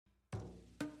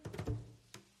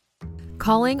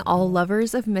Calling all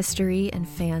lovers of mystery and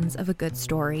fans of a good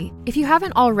story. If you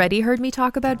haven't already heard me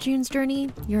talk about June's Journey,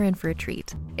 you're in for a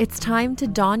treat. It's time to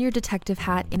don your detective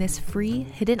hat in this free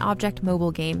hidden object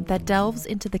mobile game that delves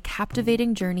into the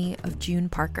captivating journey of June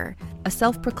Parker, a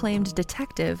self-proclaimed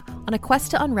detective on a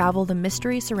quest to unravel the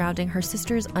mystery surrounding her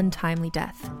sister's untimely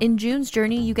death. In June's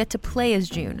Journey, you get to play as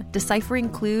June, deciphering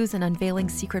clues and unveiling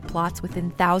secret plots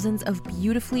within thousands of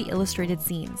beautifully illustrated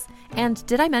scenes. And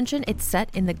did I mention it's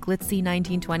set in the glitzy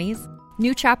 1920s?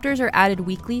 New chapters are added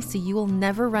weekly, so you will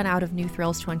never run out of new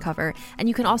thrills to uncover, and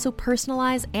you can also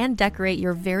personalize and decorate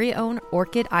your very own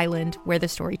Orchid Island where the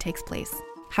story takes place.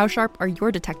 How sharp are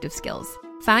your detective skills?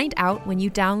 Find out when you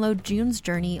download June's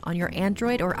Journey on your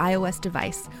Android or iOS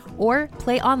device, or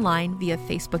play online via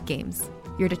Facebook Games.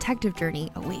 Your detective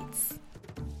journey awaits.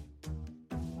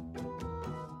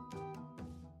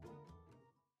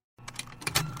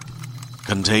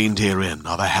 Contained herein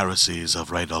are the heresies of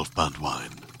Radolf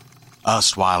Burntwine,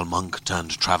 erstwhile monk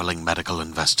turned traveling medical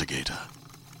investigator.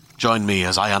 Join me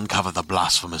as I uncover the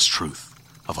blasphemous truth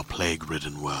of a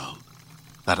plague-ridden world,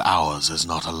 that ours is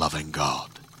not a loving God,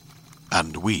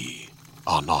 and we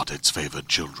are not its favored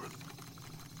children.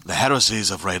 The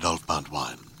heresies of Radolf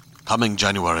Burntwine, coming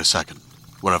January 2nd,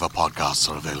 wherever podcasts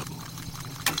are available.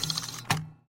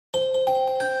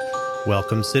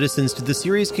 Welcome, citizens, to the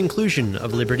series conclusion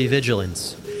of Liberty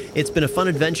Vigilance. It's been a fun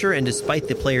adventure, and despite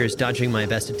the players dodging my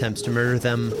best attempts to murder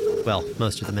them, well,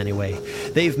 most of them anyway,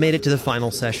 they've made it to the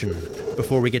final session.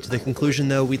 Before we get to the conclusion,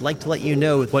 though, we'd like to let you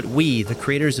know what we, the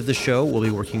creators of the show, will be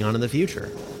working on in the future.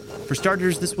 For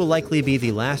starters, this will likely be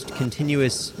the last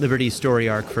continuous Liberty story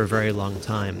arc for a very long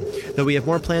time, though we have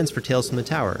more plans for Tales from the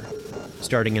Tower.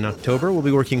 Starting in October, we'll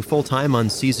be working full-time on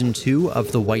Season 2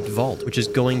 of The White Vault, which is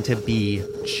going to be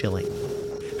chilling.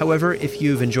 However, if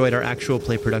you've enjoyed our actual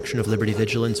play production of Liberty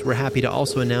Vigilance, we're happy to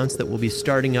also announce that we'll be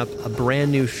starting up a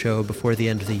brand new show before the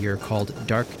end of the year called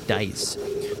Dark Dice,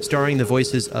 starring the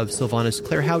voices of Sylvanus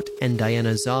Claerhaut and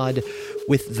Diana Zod,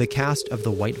 with the cast of The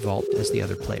White Vault as the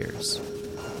other players.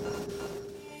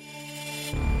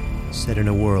 Set in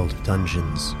a world of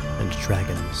dungeons and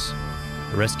dragons,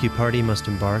 the rescue party must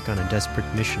embark on a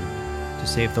desperate mission to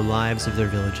save the lives of their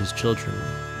village's children.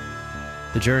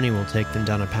 The journey will take them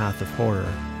down a path of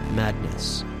horror,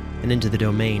 madness, and into the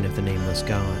domain of the nameless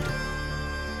god.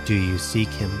 Do you seek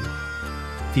him?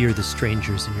 Fear the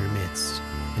strangers in your midst,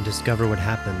 and discover what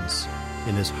happens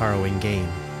in this harrowing game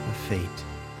of fate.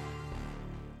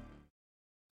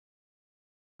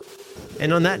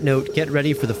 And on that note, get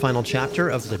ready for the final chapter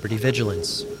of Liberty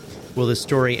Vigilance. Will this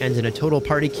story end in a total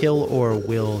party kill, or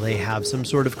will they have some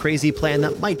sort of crazy plan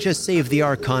that might just save the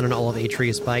Archon and all of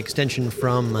Atreus by extension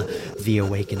from the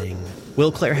Awakening?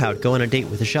 Will Claerhaut go on a date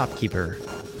with the shopkeeper?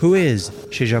 Who is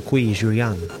Jacques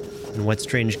Julien? And what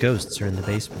strange ghosts are in the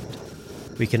basement?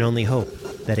 We can only hope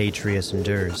that Atreus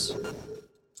endures.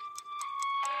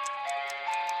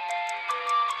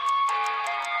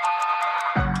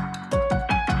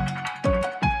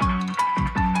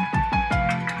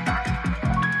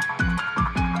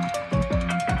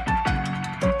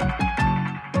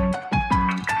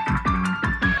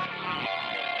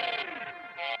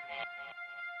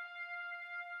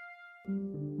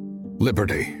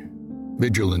 Liberty,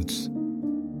 Vigilance,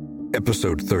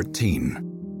 Episode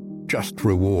 13, Just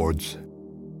Rewards.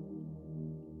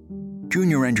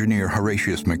 Junior Engineer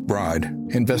Horatius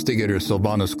McBride, Investigator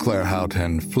Sylvanus Claerhaut,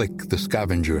 and Flick the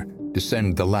Scavenger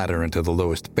descend the ladder into the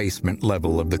lowest basement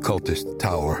level of the cultist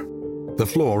tower. The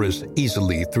floor is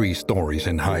easily 3 stories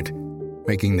in height,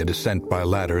 making the descent by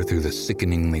ladder through the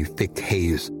sickeningly thick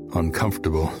haze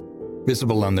uncomfortable.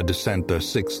 Visible on the descent are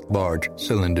 6 large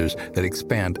cylinders that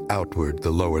expand outward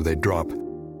the lower they drop.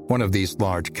 One of these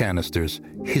large canisters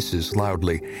hisses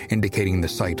loudly, indicating the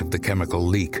site of the chemical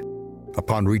leak.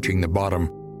 Upon reaching the bottom,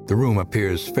 the room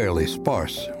appears fairly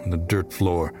sparse, on the dirt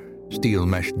floor, steel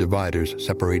mesh dividers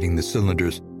separating the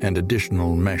cylinders, and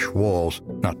additional mesh walls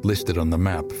not listed on the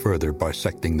map further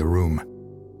bisecting the room.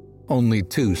 Only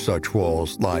 2 such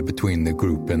walls lie between the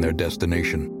group and their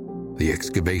destination, the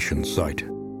excavation site.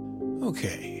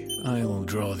 Okay, I'll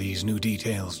draw these new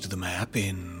details to the map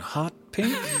in hot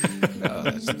pink. Oh,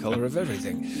 that's the color of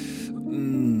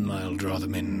everything. I'll draw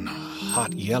them in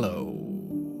hot yellow.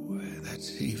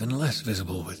 That's even less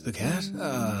visible with the cat.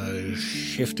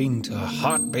 Shifting to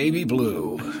hot baby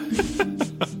blue.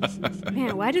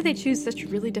 Man, why do they choose such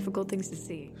really difficult things to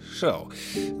see? So,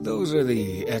 those are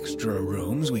the extra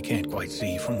rooms we can't quite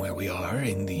see from where we are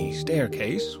in the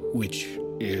staircase, which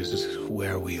is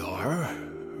where we are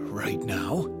right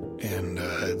now. And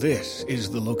this is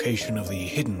the location of the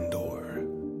hidden door.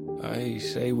 I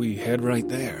say we head right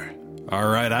there. All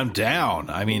right, I'm down.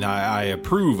 I mean, I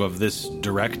approve of this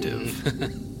directive.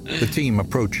 The team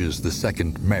approaches the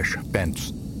second mesh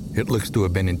fence. It looks to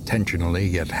have been intentionally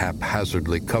yet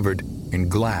haphazardly covered in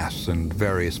glass and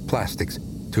various plastics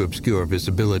to obscure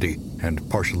visibility and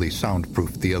partially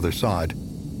soundproof the other side.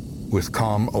 With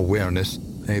calm awareness,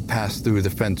 they pass through the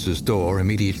fence's door,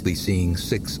 immediately seeing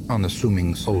 6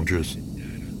 unassuming soldiers.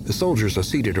 The soldiers are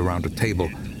seated around a table,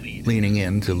 leaning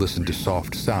in to listen to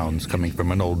soft sounds coming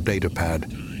from an old data pad.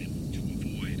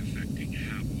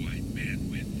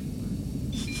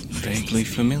 Vaguely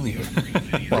familiar.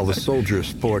 While the soldiers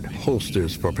sport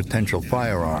holsters for potential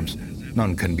firearms,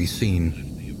 none can be seen.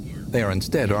 They are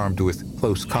instead armed with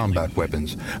close combat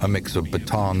weapons, a mix of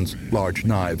batons, large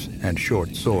knives, and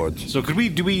short swords. So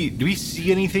do we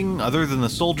see anything other than the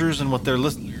soldiers and what they're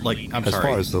As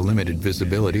far as the limited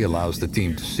visibility allows the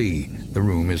team to see, the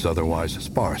room is otherwise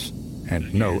sparse,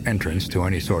 and no entrance to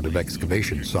any sort of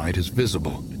excavation site is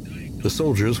visible. The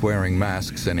soldiers, wearing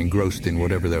masks and engrossed in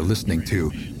whatever they're listening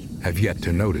to, have yet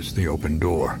to notice the open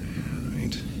door.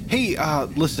 Hey,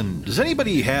 listen, does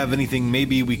anybody have anything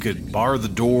maybe we could bar the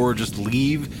door, just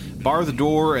leave, bar the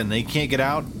door, and they can't get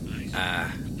out?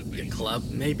 Your club,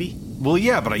 maybe? Well,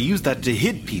 yeah, but I use that to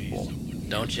hit people.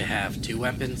 Don't you have 2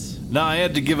 weapons? No, I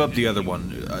had to give up the other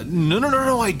one.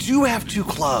 No, I do have 2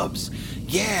 clubs.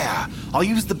 Yeah, I'll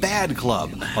use the bad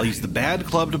club. I'll use the bad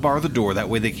club to bar the door, that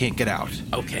way they can't get out.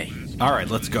 Okay. All right,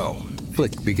 let's go.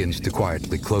 Flick begins to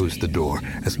quietly close the door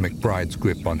as McBride's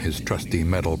grip on his trusty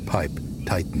metal pipe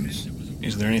tightens.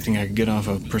 Is there anything I could get off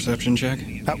a perception check?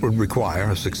 That would require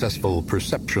a successful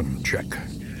perception check.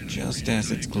 Just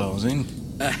as it's closing.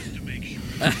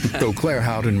 Though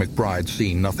Claerhaut and McBride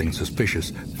see nothing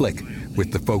suspicious, Flick,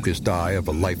 with the focused eye of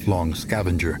a lifelong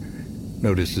scavenger,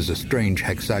 notices a strange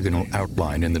hexagonal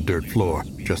outline in the dirt floor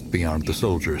just beyond the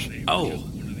soldiers. Oh,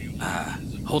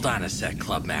 hold on a sec,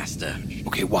 Clubmaster.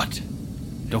 Okay, what?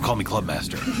 Don't call me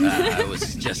Clubmaster. I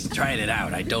was just trying it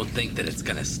out. I don't think that it's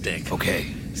gonna stick. Okay.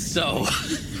 So,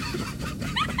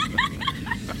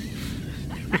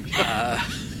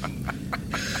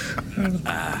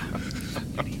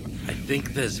 I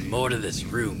think there's more to this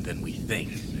room than we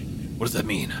think. What does that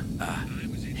mean?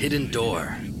 Hidden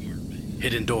door.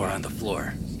 Hidden door on the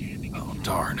floor. Oh,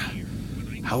 darn.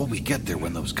 How will we get there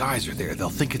when those guys are there? They'll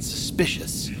think it's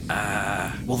suspicious.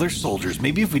 Well, they're soldiers.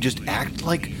 Maybe if we just act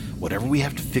like whatever we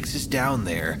have to fix is down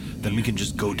there, then we can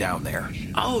just go down there.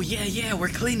 Oh, yeah, we're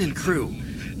cleaning crew.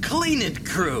 Cleaning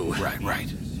crew.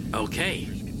 Right. Okay.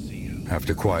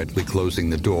 After quietly closing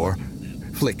the door,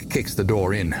 Flick kicks the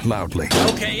door in loudly.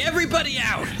 Okay, everybody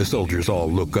out. The soldiers all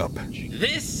look up.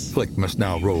 This? Flick must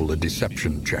now roll a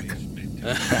deception check.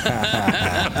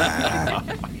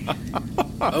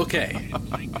 Okay.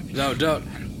 No, don't.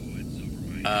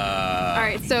 All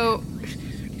right, so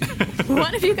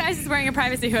one of you guys is wearing a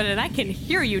privacy hood, and I can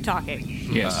hear you talking.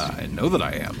 Yes. I know that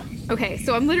I am. Okay,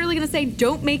 so I'm literally gonna say,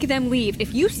 don't make them leave.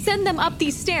 If you send them up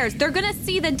these stairs, they're gonna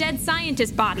see the dead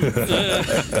scientist bodies. With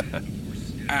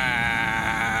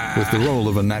the roll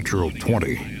of a natural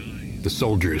 20, the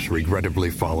soldiers regrettably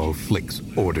follow Flick's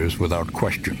orders without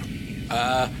question.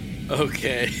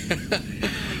 Okay.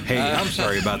 Hey, I'm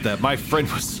sorry about that. My friend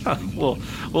was a little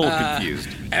confused.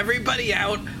 Everybody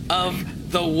out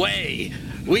of the way.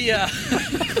 We,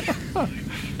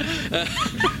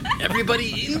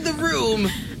 everybody in the room,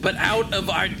 but out of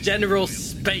our general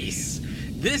space.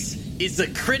 This is a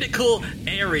critical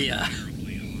area.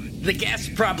 The gas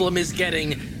problem is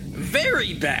getting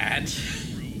very bad,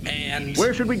 and...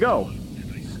 Where should we go?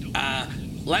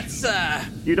 Let's,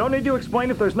 You don't need to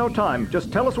explain if there's no time.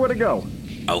 Just tell us where to go.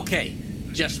 Okay,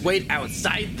 just wait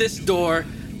outside this door.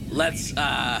 Let's,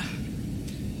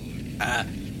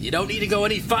 you don't need to go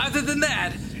any farther than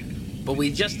that, but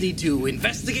we just need to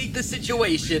investigate the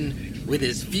situation with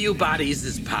as few bodies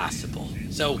as possible.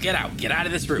 So get out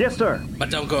of this room. Yes, sir. But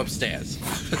don't go upstairs.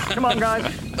 Come on, guys.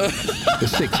 The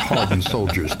 6 hardened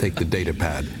soldiers take the data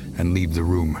pad and leave the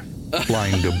room.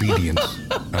 Blind obedience,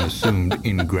 an assumed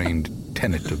ingrained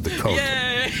tenet of the cult.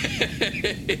 Yay!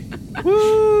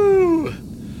 Woo!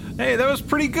 Hey, that was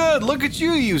pretty good. Look at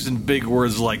you using big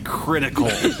words like critical.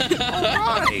 All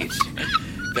right.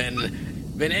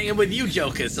 Been hanging with you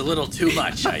jokers a little too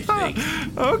much, I think.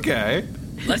 Okay.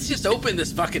 Let's just open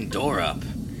this fucking door up.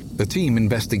 The team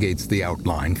investigates the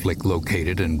outline Flick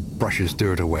located and brushes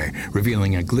dirt away,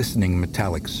 revealing a glistening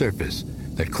metallic surface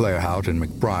that Claerhaut and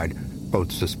McBride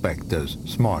both suspect as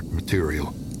smart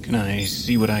material. Can I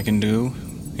see what I can do?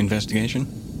 Investigation?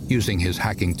 Using his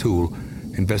hacking tool,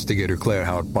 Investigator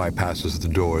Claerhaut bypasses the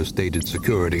door's dated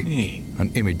security,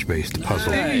 an image-based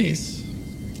puzzle. Nice.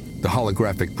 The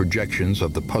holographic projections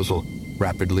of the puzzle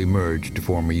rapidly merge to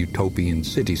form a utopian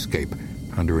cityscape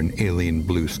under an alien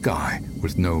blue sky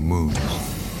with no moons.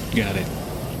 Got it.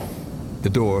 The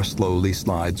door slowly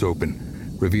slides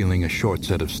open, revealing a short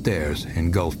set of stairs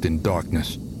engulfed in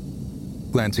darkness.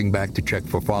 Glancing back to check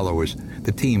for followers,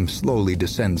 the team slowly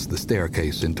descends the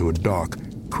staircase into a dark,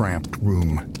 cramped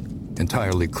room.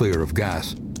 Entirely clear of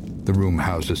gas, the room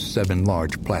houses 7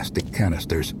 large plastic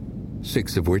canisters,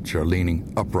 6 of which are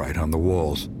leaning upright on the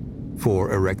walls.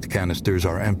 4 erect canisters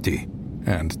are empty,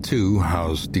 and 2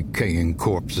 house decaying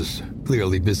corpses,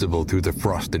 clearly visible through the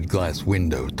frosted glass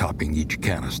window topping each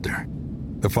canister.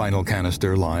 The final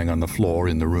canister lying on the floor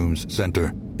in the room's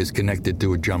center is connected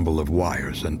to a jumble of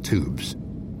wires and tubes.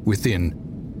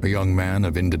 Within, a young man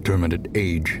of indeterminate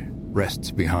age rests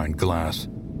behind glass.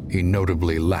 He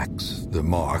notably lacks the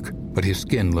mark, but his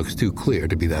skin looks too clear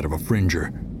to be that of a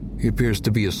Fringer. He appears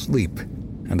to be asleep,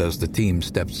 and as the team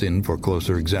steps in for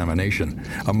closer examination,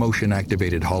 a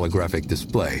motion-activated holographic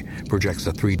display projects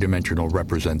a 3-dimensional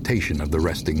representation of the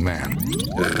resting man.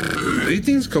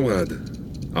 Greetings, comrade.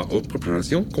 Are all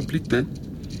preparations complete then?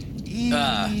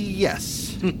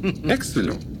 Yes.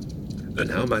 Excellent. And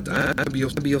how might I be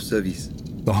of service?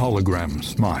 The hologram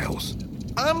smiles.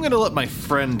 I'm going to let my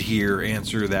friend here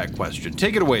answer that question.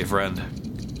 Take it away, friend.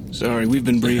 Sorry, we've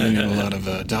been breathing in a lot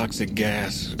of toxic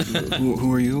gas.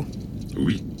 Who are you?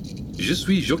 Oui. Je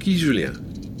suis Jockey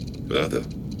Julien. Rather,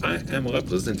 I am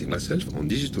representing myself on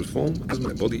digital form as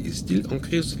my body is still on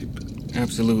cryosleep.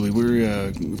 Absolutely. We're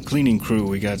a cleaning crew.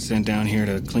 We got sent down here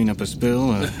to clean up a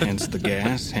spill, hence the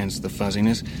gas, hence the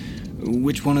fuzziness.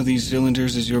 Which one of these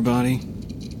cylinders is your body?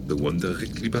 The one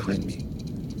directly behind me.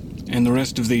 And the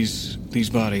rest of these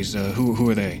bodies, who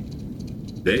are they?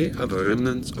 They are the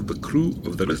remnants of the crew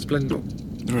of the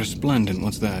Resplendent. The Resplendent,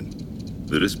 what's that?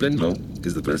 The Resplendent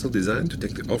is the vessel designed to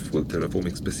take the off-world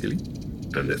terraforming specialists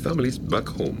and their families back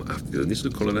home after the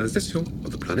initial colonization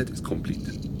of the planet is complete.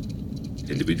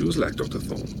 Individuals like Dr.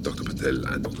 Thorne, Dr. Patel,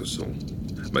 and Dr. Song,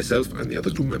 myself and the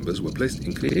other crew members were placed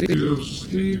in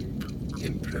cryosleep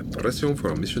in preparation for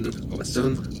our mission over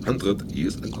 700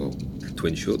 years ago to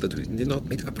ensure that we did not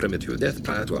meet a premature death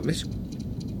prior to our mission.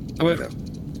 However,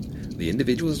 the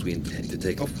individuals we intend to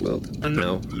take off-world are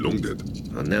now long dead.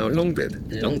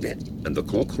 And the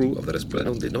core crew of the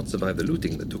Resplendent did not survive the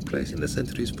looting that took place in the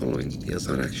centuries following the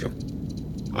insurrection.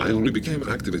 I only became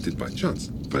activated by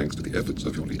chance, thanks to the efforts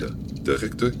of your leader,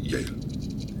 Director Yale.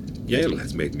 Yale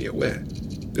has made me aware,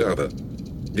 rather,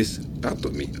 this part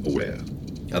of me aware,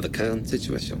 of the current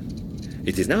situation.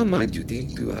 It is now my duty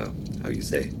to,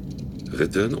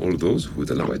 return all those who would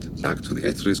allow it back to the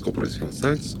X-Rays Corporation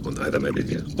sites on either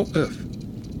Medelia or Earth,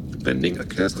 pending a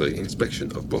cursory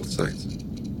inspection of both sites.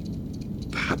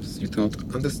 Perhaps you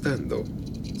don't understand, though.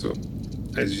 So,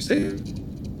 as you say,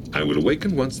 I will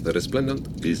awaken once the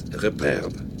Resplendent is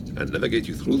repaired and navigate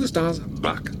you through the stars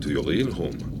back to your real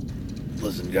home.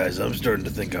 Listen, guys, I'm starting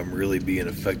to think I'm really being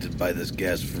affected by this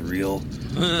gas for real.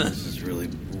 This is really...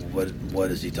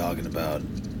 What is he talking about?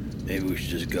 Maybe we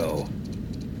should just go.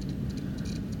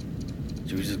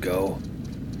 Should we just go?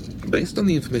 Based on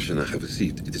the information I have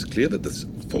received, it is clear that this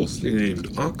falsely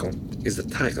named Archon is a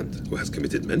tyrant who has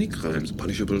committed many crimes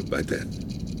punishable by death.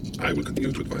 I will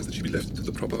continue to advise that she be left to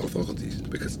the proper authorities,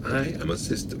 because I am a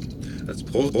system that's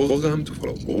programmed to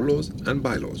follow all laws and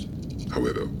bylaws.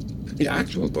 However, the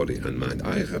actual body and mind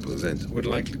I represent would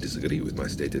likely disagree with my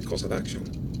stated course of action.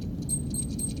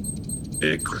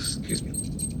 Excuse me,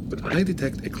 but I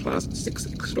detect a Class 6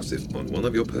 explosive on one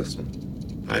of your person.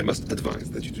 I must advise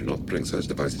that you do not bring such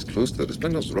devices close to the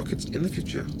Resplendent's rockets in the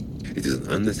future. It is an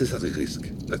unnecessary risk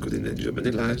that could endanger many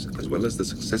lives as well as the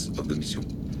success of the mission.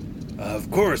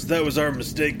 Of course, that was our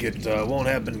mistake. It won't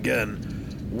happen again.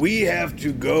 We have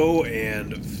to go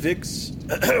and fix...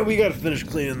 we gotta finish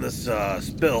cleaning this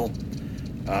spill.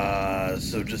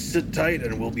 So just sit tight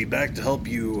and we'll be back to help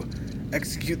you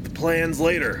execute the plans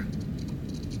later.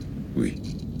 Oui,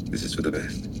 this is for the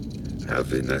best.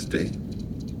 Have a nice day.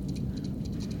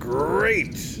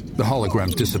 Great! The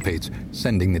hologram dissipates,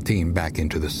 sending the team back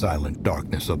into the silent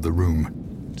darkness of the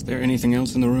room. Is there anything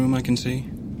else in the room I can see?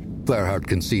 Claerhart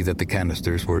can see that the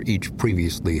canisters were each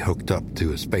previously hooked up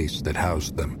to a space that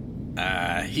housed them.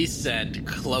 He said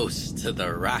close to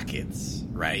the rockets,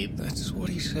 right? That's what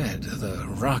he said, the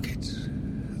rockets.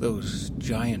 Those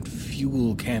giant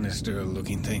fuel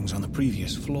canister-looking things on the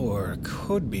previous floor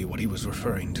could be what he was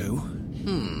referring to.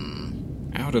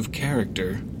 Out of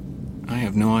character. I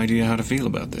have no idea how to feel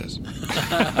about this.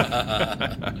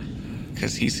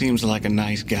 Because he seems like a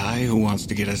nice guy who wants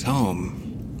to get us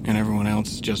home, and everyone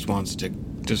else just wants to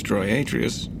destroy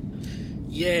Atreus.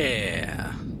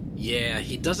 Yeah. Yeah,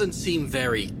 he doesn't seem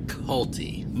very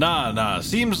culty. Nah.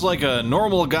 Seems like a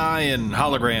normal guy in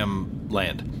hologram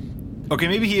land. Okay,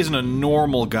 maybe he isn't a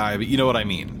normal guy, but you know what I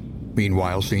mean.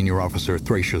 Meanwhile, Senior Officer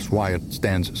Thracius Wyatt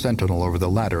stands sentinel over the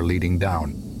ladder leading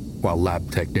down, while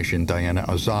lab technician Diana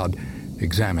Azad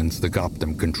examines the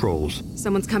Goptum controls.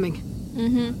 Someone's coming.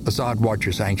 Mm-hmm. Azad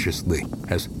watches anxiously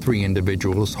as 3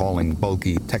 individuals hauling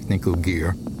bulky technical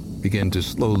gear begin to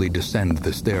slowly descend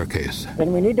the staircase.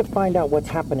 Then we need to find out what's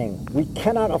happening. We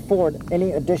cannot afford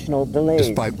any additional delays.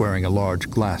 Despite wearing a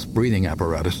large glass breathing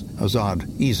apparatus, Azad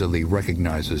easily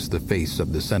recognizes the face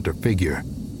of the center figure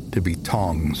to be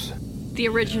Tongs. The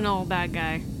original bad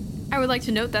guy. I would like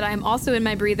to note that I am also in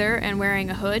my breather and wearing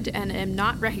a hood and am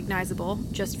not recognizable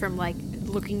just from,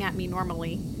 looking at me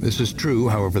normally. This is true,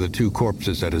 however, the 2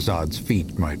 corpses at Azad's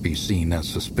feet might be seen as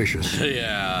suspicious.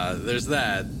 Yeah, there's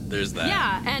that.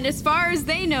 Yeah, and as far as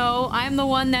they know, I'm the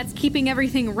one that's keeping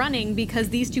everything running because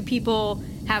these 2 people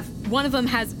one of them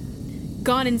has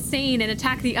gone insane and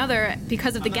attacked the other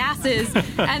because of the gases,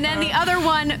 and then the other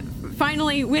one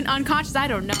finally went unconscious. I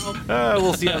don't know.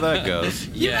 We'll see how that goes.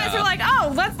 You guys are like,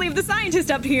 oh, let's leave the scientist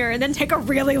up here and then take a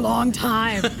really long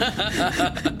time.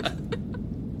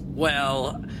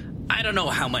 Well, I don't know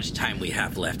how much time we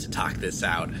have left to talk this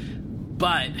out,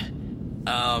 but,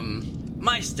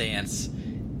 my stance,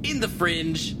 in the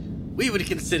Fringe, we would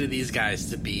consider these guys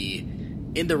to be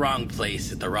in the wrong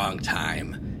place at the wrong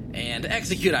time, and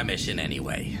execute our mission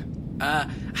anyway.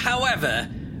 However,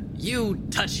 you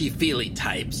touchy-feely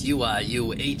types, you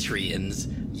Atrians,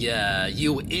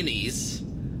 you innies,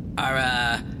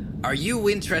 are you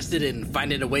interested in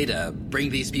finding a way to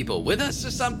bring these people with us or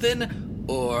something?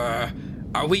 Or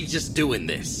are we just doing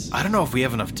this? I don't know if we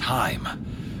have enough time.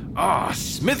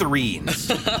 Smithereens.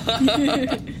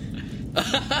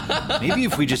 Maybe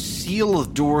if we just seal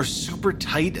the door super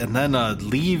tight and then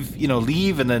leave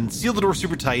and then seal the door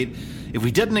super tight. If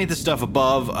we detonate the stuff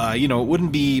above, it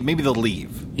wouldn't be... Maybe they'll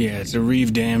leave. Yeah, it's a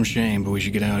reeve damn shame, but we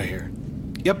should get out of here.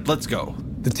 Yep, let's go.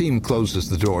 The team closes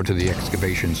the door to the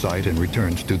excavation site and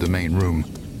returns to the main room.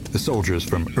 The soldiers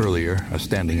from earlier are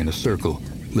standing in a circle,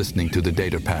 listening to the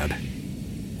data pad.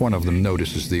 One of them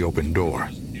notices the open door.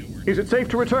 Is it safe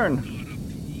to return?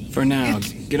 For now,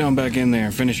 get on back in there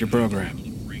and finish your program.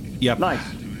 Yep. Nice.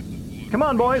 Come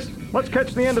on, boys. Let's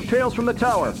catch the end of Tales from the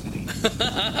Tower.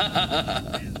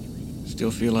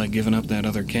 Still feel like giving up that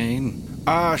other cane?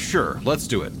 Sure. Let's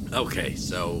do it. Okay,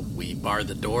 so we bar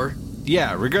the door?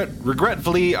 Yeah,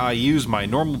 regretfully, I use my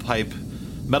normal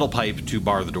metal pipe, to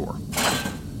bar the door.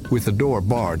 With the door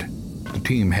barred, the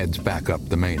team heads back up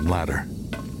the main ladder.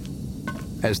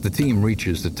 As the team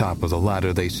reaches the top of the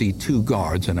ladder, they see 2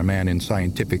 guards and a man in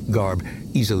scientific garb,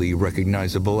 easily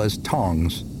recognizable as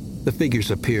Tongs. The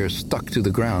figures appear stuck to the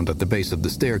ground at the base of the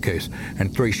staircase,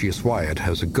 and Thracius Wyatt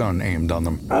has a gun aimed on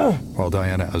them, while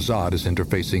Diana Azad is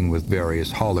interfacing with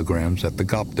various holograms at the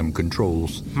Goptum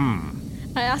controls.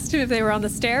 I asked him if they were on the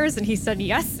stairs, and he said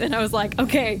yes, and I was like,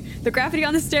 okay, the gravity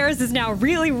on the stairs is now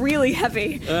really, really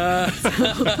heavy. So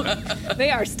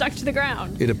they are stuck to the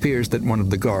ground. It appears that one of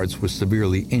the guards was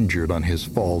severely injured on his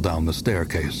fall down the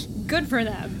staircase. Good for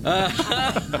them.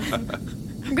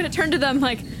 I'm gonna turn to them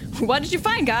like, what did you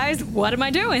find, guys? What am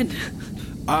I doing?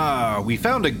 We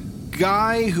found a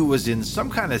guy who was in some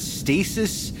kind of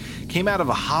stasis, came out of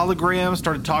a hologram,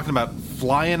 started talking about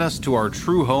flying us to our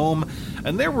true home,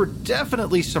 and there were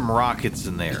definitely some rockets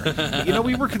in there.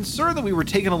 We were concerned that we were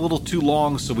taking a little too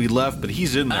long, so we left, but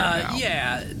he's in there now.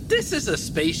 Yeah, this is a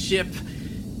spaceship.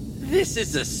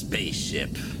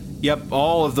 Yep,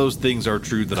 all of those things are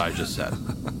true that I just said.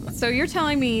 So you're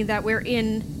telling me that we're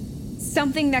in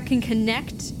something that can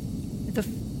connect the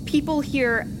people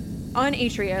here on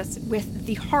Atreus with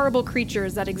the horrible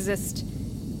creatures that exist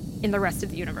in the rest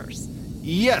of the universe?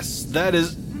 Yes, that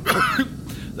is...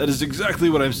 that is exactly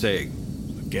what I'm saying.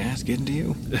 Gas getting to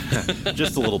you?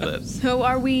 Just a little bit. So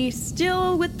are we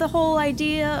still with the whole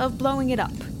idea of blowing it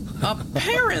up?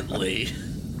 Apparently.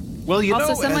 Well,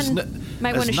 also, someone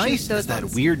might want to shoot nice those as that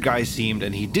ones. weird guy seemed,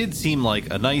 and he did seem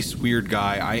like a nice, weird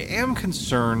guy, I am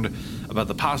concerned about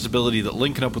the possibility that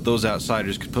linking up with those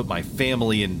outsiders could put my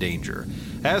family in danger.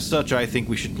 As such, I think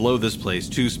we should blow this place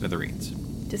to smithereens.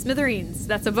 To smithereens.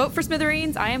 That's a vote for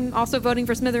smithereens. I am also voting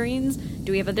for smithereens.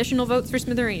 Do we have additional votes for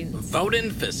smithereens? Voting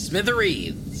for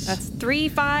smithereens. That's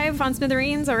 3-5 on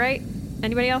smithereens, all right?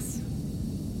 Anybody else?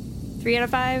 3 out of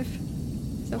 5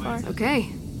 so far? Okay,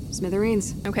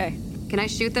 smithereens. Okay. Can I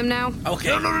shoot them now? Okay.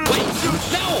 No. Wait,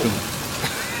 no!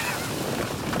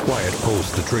 Wyatt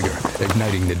pulls the trigger,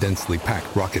 igniting the densely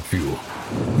packed rocket fuel.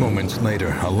 Moments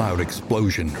later, a loud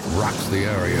explosion rocks the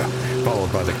area,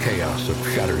 followed by the chaos of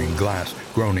shattering glass,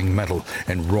 groaning metal,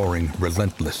 and roaring,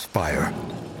 relentless fire.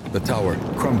 The tower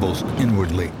crumbles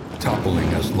inwardly, toppling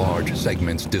as large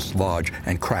segments dislodge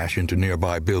and crash into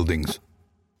nearby buildings.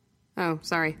 Oh,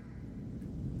 sorry.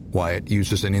 Wyatt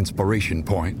uses an inspiration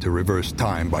point to reverse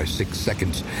time by 6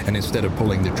 seconds, and instead of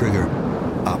pulling the trigger,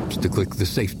 opts to click the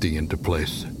safety into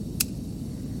place.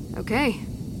 Okay.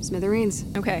 Smithereens.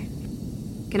 Okay.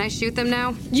 Can I shoot them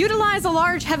now? Utilize a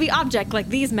large, heavy object like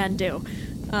these men do.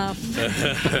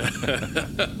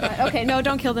 Okay, no,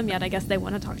 don't kill them yet. I guess they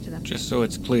want to talk to them. Just so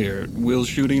it's clear, will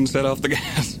shooting set off the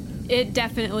gas? It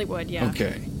definitely would, yeah.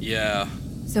 Okay. Yeah.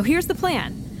 So here's the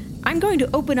plan. I'm going to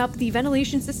open up the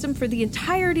ventilation system for the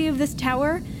entirety of this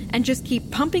tower and just keep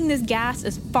pumping this gas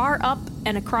as far up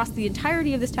and across the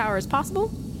entirety of this tower as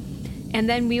possible. And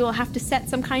then we will have to set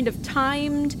some kind of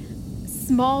timed,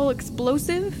 small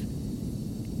explosive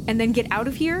and then get out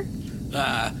of here.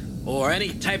 Or any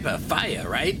type of fire,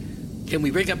 right? Can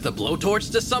we rig up the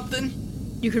blowtorch to something?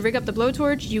 You could rig up the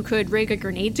blowtorch, you could rig a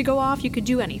grenade to go off, you could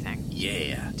do anything.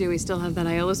 Yeah. Do we still have that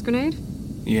Iola's grenade?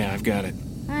 Yeah, I've got it.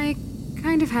 I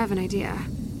kind of have an idea.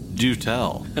 Do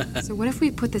tell. So what if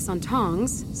we put this on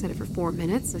tongs, set it for 4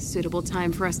 minutes, a suitable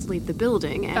time for us to leave the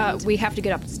building, and... we have to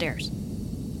get up the stairs.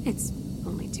 It's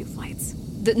only 2 flights.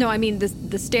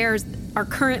 The stairs are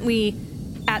currently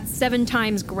at 7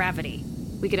 times gravity.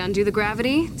 We could undo the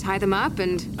gravity, tie them up,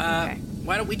 and... Okay.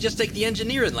 Why don't we just take the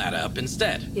engineering ladder up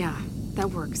instead? Yeah,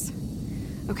 that works.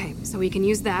 Okay, so we can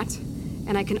use that,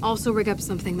 and I can also rig up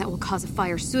something that will cause a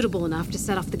fire suitable enough to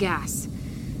set off the gas,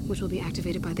 which will be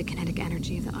activated by the kinetic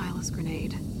energy of the eyeless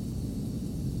grenade.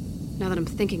 Now that I'm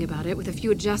thinking about it, with a few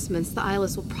adjustments, the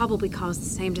eyeless will probably cause the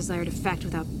same desired effect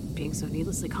without being so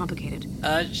needlessly complicated.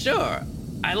 Sure.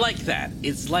 I like that.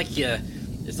 It's like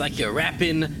you're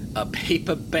wrapping a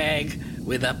paper bag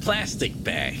with a plastic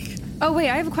bag. Oh, wait,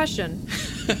 I have a question.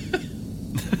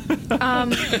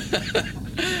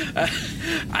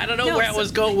 I don't know where I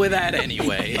was going with that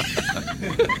anyway.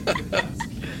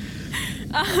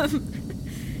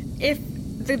 If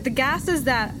the gases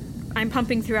that I'm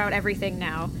pumping throughout everything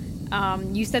now,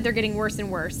 you said they're getting worse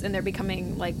and worse, and they're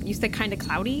becoming, you said kind of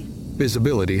cloudy?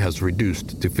 Visibility has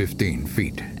reduced to 15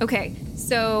 feet. Okay,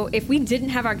 so if we didn't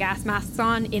have our gas masks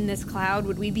on in this cloud,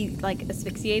 would we be,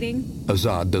 asphyxiating?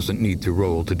 Azad doesn't need to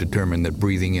roll to determine that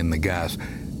breathing in the gas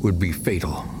would be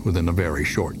fatal within a very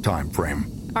short time frame.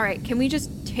 All right, can we just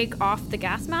take off the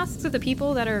gas masks of the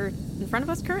people that are in front of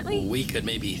us currently? We could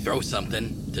maybe throw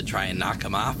something to try and knock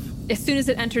them off. As soon as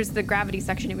it enters the gravity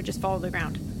section, it would just fall to the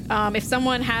ground. If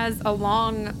someone has a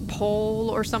long pole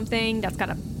or something that's got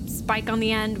a spike on the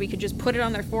end, we could just put it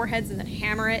on their foreheads and then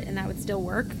hammer it, and that would still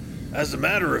work. As a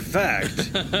matter of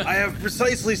fact, I have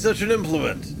precisely such an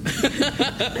implement.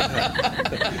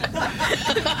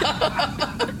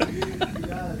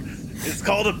 It's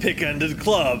called a pick-ended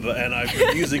club, and I've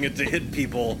been using it to hit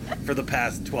people for the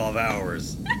past 12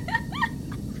 hours.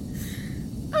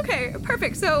 Okay,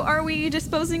 perfect. So are we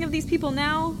disposing of these people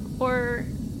now, or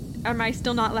am I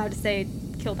still not allowed to say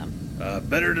kill them?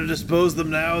 Better to dispose them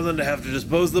now than to have to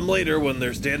dispose them later when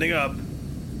they're standing up.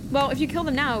 Well, if you kill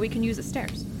them now, we can use the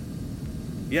stairs.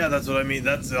 Yeah, that's what I mean.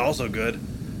 That's also good.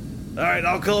 All right,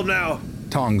 I'll kill them now.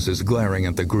 Tongs is glaring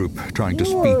at the group, trying to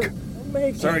speak.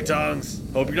 Sorry, Tongs.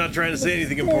 Hope you're not trying to say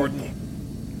anything important.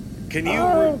 Can you...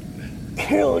 I'll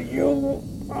kill you.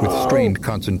 With strained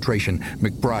concentration,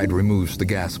 McBride removes the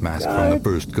gas mask from the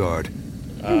first guard.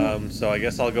 So I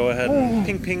guess I'll go ahead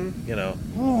and ping,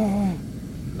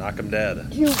 knock him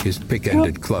dead. His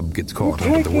pick-ended club gets caught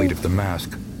under the weight of the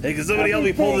mask. Hey, can somebody help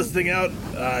me pull this thing out?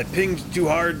 I pinged too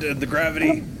hard at the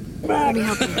gravity. Let me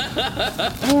help you.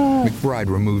 McBride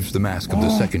removes the mask of the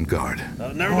second guard.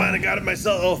 Never mind, I got it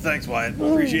myself. Oh, thanks, Wyatt.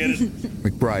 Appreciate it.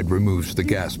 McBride removes the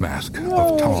gas mask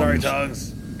of Tongs. Sorry,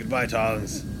 Tongs. Goodbye,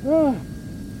 Tongs.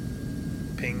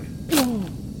 Ping.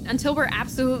 Until we're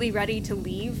absolutely ready to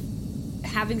leave,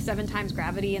 having 7 times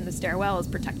gravity in the stairwell is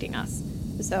protecting us.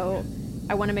 So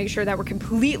I want to make sure that we're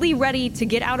completely ready to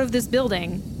get out of this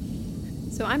building.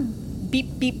 So I'm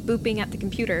beep, beep, booping at the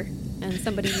computer, and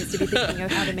somebody needs to be thinking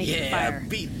of how to make the fire. Yeah,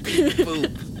 beep, beep,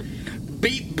 boop.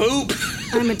 Beep, boop.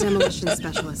 I'm a demolition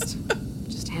specialist.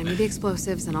 Just hand me the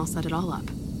explosives and I'll set it all up.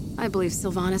 I believe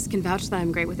Sylvanas can vouch that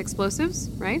I'm great with explosives,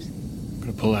 right?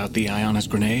 Gonna pull out the Ionis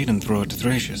grenade and throw it to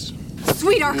Thracius.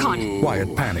 Sweet Archon!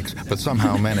 Wyatt panics, but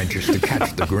somehow manages to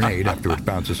catch the grenade after it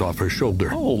bounces off her shoulder.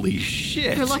 Holy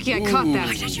shit. You're lucky I caught that.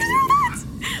 Why did you throw that?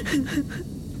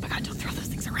 Oh my god, don't throw those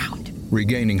things around.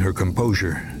 Regaining her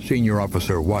composure, Senior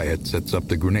Officer Wyatt sets up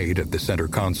the grenade at the center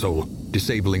console,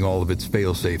 disabling all of its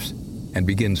failsafes. and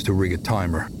begins to rig a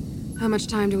timer. How much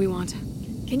time do we want?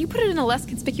 Can you put it in a less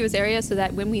conspicuous area so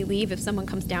that when we leave, if someone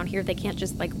comes down here, they can't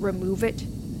just, remove it?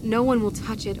 No one will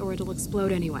touch it or it'll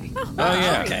explode anyway. Oh,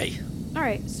 yeah. Okay. All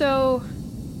right, so...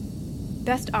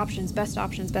 Best options.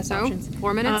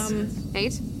 4 minutes?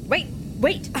 8?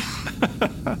 Wait!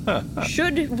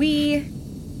 Should we...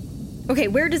 Okay,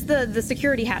 where does the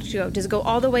security hatch go? Does it go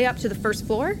all the way up to the first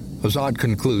floor? Azad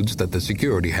concludes that the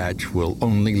security hatch will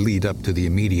only lead up to the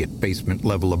immediate basement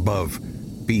level above,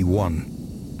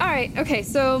 B1. Alright, okay,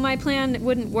 so my plan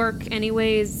wouldn't work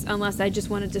anyways unless I just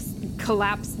wanted to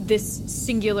collapse this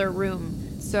singular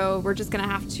room. So we're just gonna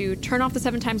have to turn off the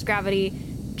 7 times gravity,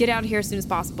 get out of here as soon as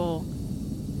possible,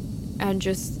 and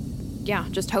just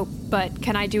hope. But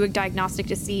can I do a diagnostic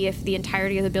to see if the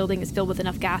entirety of the building is filled with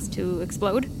enough gas to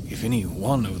explode? If any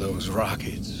one of those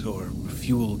rockets or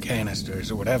fuel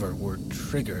canisters or whatever were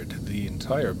triggered, the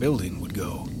entire building would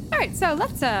go. Alright, so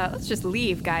let's just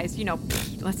leave, guys.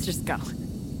 Let's just go.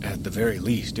 At the very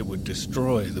least, it would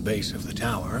destroy the base of the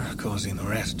tower, causing the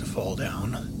rest to fall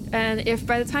down. And if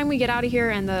by the time we get out of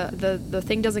here and the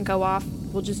thing doesn't go off,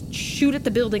 we'll just shoot at the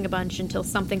building a bunch until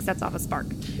something sets off a spark.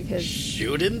 Because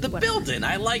shoot in the building.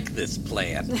 I like this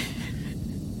plan.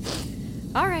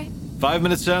 All right. 5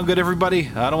 minutes sound good, everybody?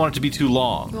 I don't want it to be too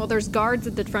long. Well, there's guards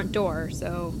at the front door,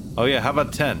 so... Oh, yeah, how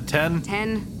about 10? 10?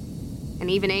 10. And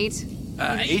even 8?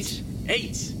 8?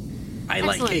 8. I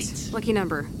like 8. Lucky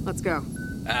number. Let's go.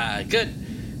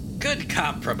 Good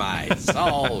compromise.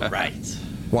 All right.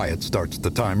 Wyatt starts the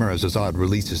timer as Azad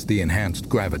releases the enhanced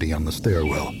gravity on the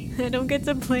stairwell. I don't get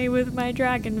to play with my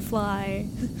dragonfly.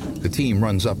 The team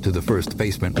runs up to the first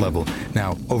basement level,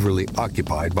 now overly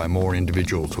occupied by more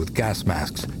individuals with gas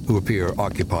masks who appear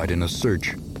occupied in a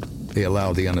search. They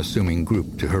allow the unassuming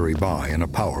group to hurry by in a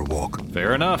power walk.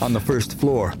 Fair enough. On the first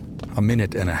floor, 1.5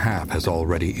 minutes has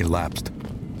already elapsed,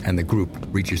 and the group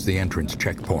reaches the entrance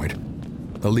checkpoint.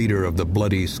 The leader of the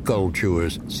bloody skull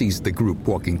chewers sees the group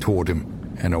walking toward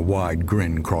him, and a wide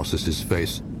grin crosses his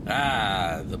face.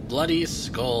 The bloody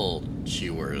skull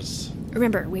chewers.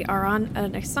 Remember, we are on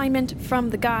an assignment from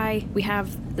the guy. We have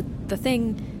the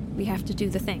thing. We have to do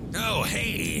the thing. Oh,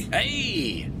 hey!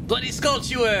 Hey! Bloody skull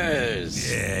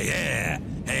chewers! Yeah.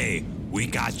 Hey, we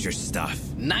got your stuff.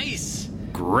 Nice!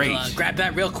 Great. We'll, grab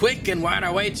that real quick and we're on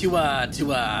our way to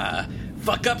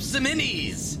fuck up some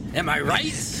innies. Am I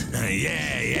right?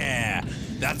 Yeah.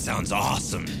 That sounds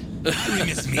awesome. We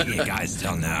missed meeting you guys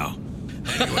till now.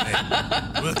 Anyway,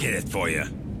 we'll get it for you.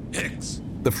 Hicks.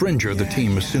 The Fringer the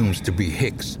team assumes to be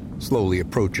Hicks slowly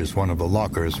approaches one of the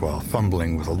lockers while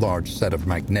fumbling with a large set of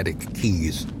magnetic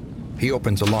keys. He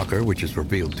opens a locker which is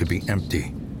revealed to be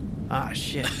empty. Ah,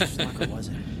 shit. Which locker was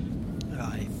it?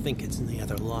 I think it's in the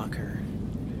other locker.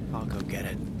 I'll go get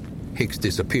it. Hicks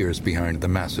disappears behind the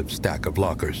massive stack of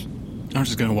lockers. I'm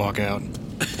just gonna walk out.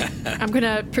 I'm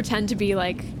gonna pretend to be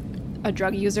like a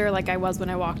drug user like I was when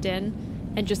I walked in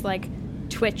and just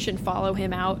twitch and follow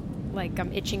him out like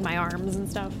I'm itching my arms and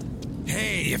stuff.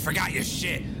 Hey, you forgot your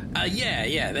shit.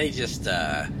 Yeah, they just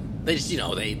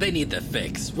they need the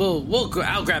fix.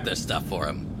 I'll grab their stuff for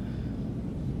them.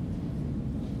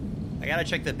 I gotta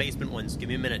check the basement ones. Give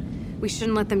me a minute. We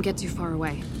shouldn't let them get too far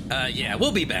away. Yeah,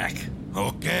 we'll be back.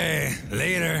 Okay,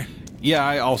 later. Yeah,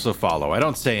 I also follow. I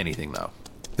don't say anything, though.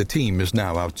 The team is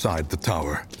now outside the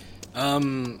tower.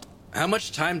 How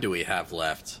much time do we have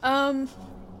left?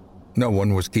 No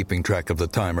one was keeping track of the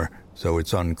timer, so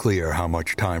it's unclear how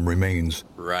much time remains.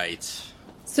 Right.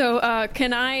 So,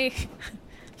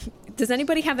 does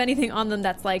anybody have anything on them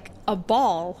that's like a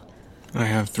ball? I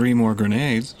have 3 more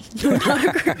grenades. Not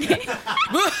a grenade.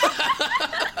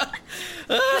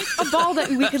 A ball that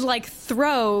we could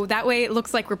throw. That way it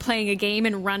looks like we're playing a game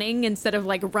and running instead of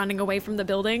running away from the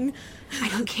building. I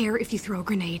don't care if you throw a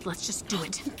grenade. Let's just do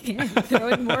it. Yeah,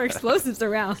 throwing more explosives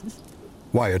around.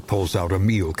 Wyatt pulls out a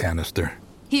meal canister.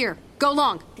 Here, go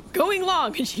long. Going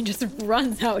long, and she just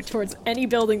runs out towards any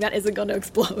building that isn't going to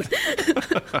explode.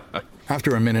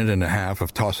 After 1.5 minutes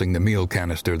of tossing the meal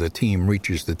canister, the team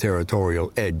reaches the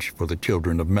territorial edge for the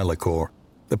children of Melikor.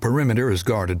 The perimeter is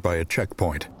guarded by a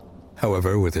checkpoint.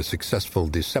 However, with a successful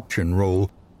deception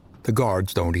roll, the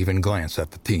guards don't even glance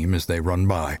at the team as they run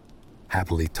by,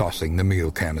 happily tossing the meal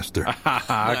canister.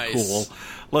 Nice. Cool.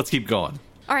 Let's keep going.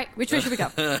 All right, which way should we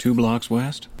go? 2 blocks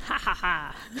west. Ha ha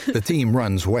ha. The team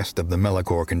runs west of the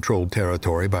Melikor-controlled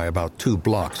territory by about 2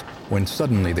 blocks, when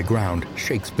suddenly the ground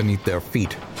shakes beneath their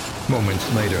feet.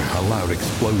 Moments later, a loud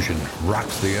explosion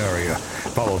rocks the area,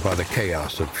 followed by the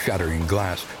chaos of shattering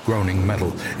glass, groaning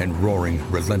metal, and roaring,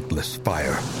 relentless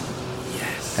fire.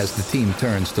 As the team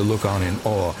turns to look on in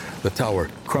awe, the tower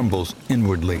crumbles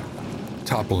inwardly.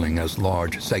 toppling as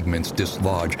large segments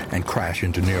dislodge and crash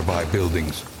into nearby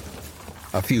buildings.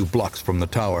 A few blocks from the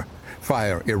tower,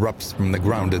 fire erupts from the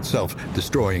ground itself,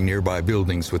 destroying nearby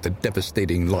buildings with a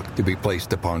devastating luck to be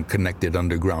placed upon connected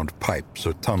underground pipes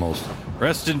or tunnels.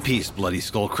 Rest in peace, bloody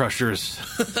skull crushers.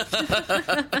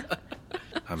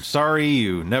 I'm sorry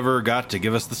you never got to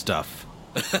give us the stuff.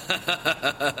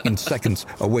 In seconds,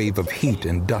 a wave of heat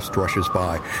and dust rushes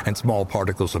by, and small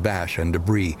particles of ash and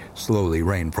debris slowly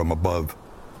rain from above.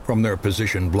 From their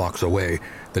position blocks away,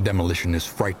 the demolition is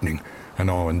frightening, an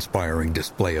awe-inspiring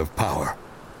display of power,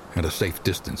 and a safe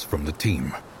distance from the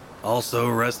team. Also,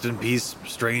 rest in peace,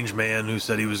 strange man who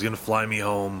said he was going to fly me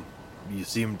home. You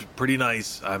seemed pretty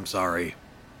nice. I'm sorry.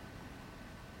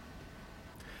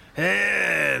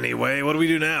 Anyway, what do we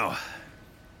do now?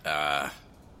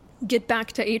 Get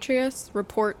back to Atreus,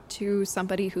 report to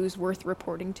somebody who's worth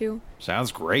reporting to.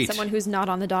 Sounds great. Someone who's not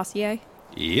on the dossier.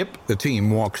 Yep. The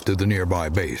team walks to the nearby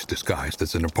base, disguised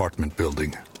as an apartment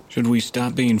building. Should we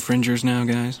stop being fringers now,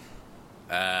 guys?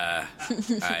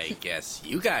 I guess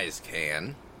you guys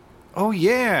can. Oh,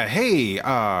 yeah. Hey,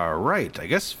 right. I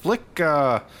guess Flick,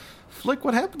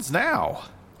 what happens now?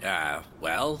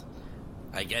 Well,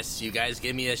 I guess you guys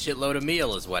give me a shitload of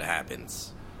meal is what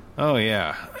happens. Oh,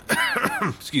 yeah.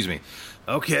 Excuse me.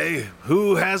 Okay,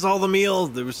 who has all the meal?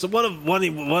 There was one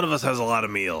of us has a lot of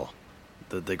meal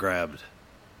that they grabbed,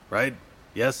 right?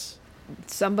 Yes?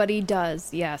 Somebody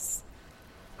does, yes.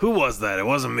 Who was that? It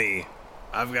wasn't me.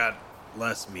 I've got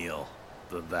less meal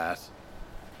than that.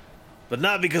 But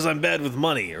not because I'm bad with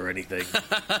money or anything.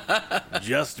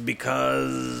 Just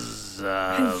because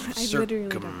of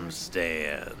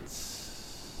circumstance.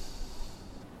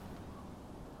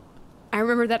 I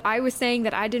remember that I was saying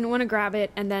that I didn't want to grab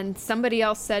it, and then somebody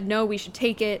else said, no, we should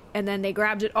take it, and then they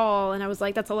grabbed it all, and I was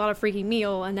like, that's a lot of freaking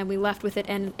meal, and then we left with it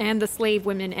and the slave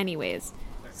women anyways.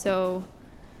 So,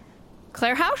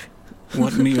 Claire Hout?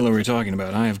 What meal are we talking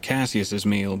about? I have Cassius's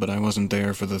meal, but I wasn't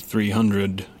there for the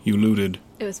 300 you looted.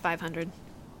 It was 500.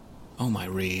 Oh, my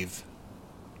Reeve.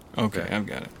 Okay, I've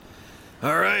got it.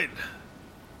 All right.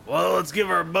 Well, let's give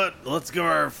our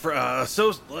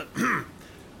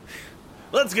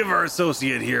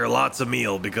associate here lots of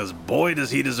meal, because boy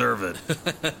does he deserve it.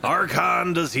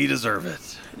 Archon, does he deserve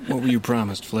it. What were you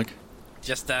promised, Flick?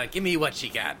 Just give me what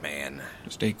you got, man.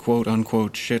 Just a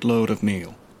quote-unquote shitload of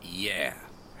meal. Yeah.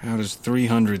 How does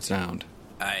 300 sound?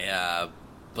 I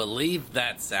believe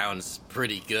that sounds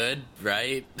pretty good,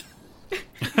 right?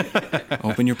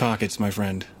 Open your pockets, my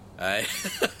friend. I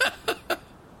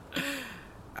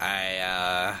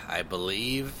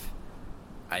believe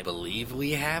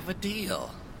we have a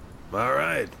deal. All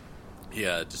right. He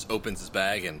just opens his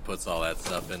bag and puts all that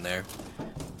stuff in there.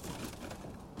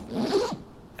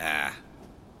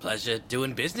 Pleasure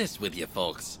doing business with you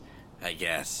folks, I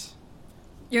guess.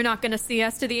 You're not going to see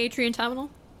us to the Atrian Terminal?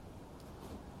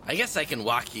 I guess I can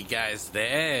walk you guys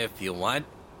there if you want.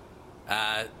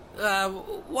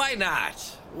 Why not?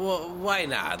 Why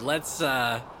not? Let's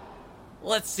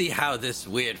see how this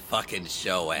weird fucking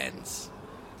show ends.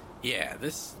 Yeah,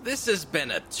 this has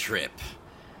been a trip.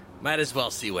 Might as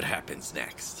well see what happens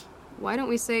next. Why don't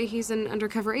we say he's an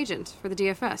undercover agent for the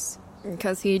DFS?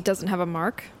 Because he doesn't have a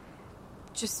mark?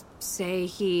 Just say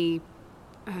he...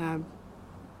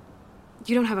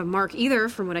 You don't have a mark either,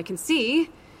 from what I can see.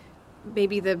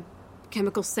 Maybe the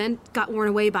chemical scent got worn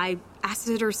away by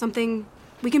acid or something.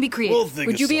 We can be creative.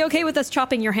 Would you be okay with us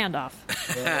chopping your hand off?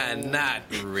 Not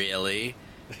really.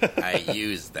 I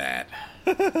use that.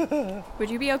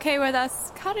 Would you be okay with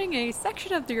us cutting a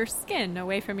section of your skin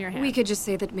away from your hand? We could just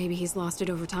say that maybe he's lost it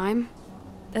over time.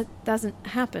 That doesn't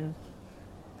happen.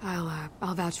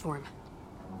 I'll vouch for him.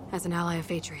 As an ally of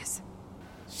Atreus.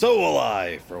 So will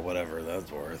I, for whatever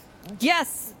that's worth.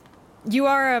 Yes! You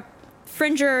are a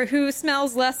fringer who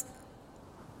smells less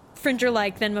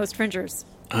fringer-like than most fringers.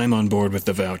 I'm on board with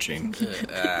the vouching.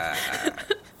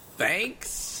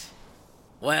 Thanks?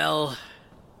 Well,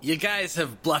 you guys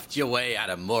have bluffed your way out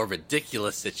of more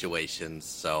ridiculous situations,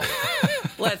 so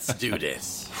let's do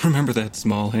this. Remember that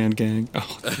small hand gag?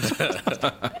 Oh,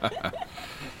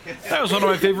 that was one of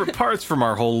my favorite parts from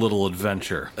our whole little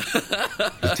adventure.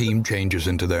 The team changes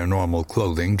into their normal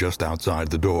clothing just outside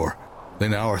the door. They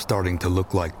now are starting to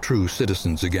look like true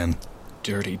citizens again.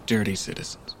 Dirty, dirty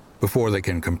citizens. Before they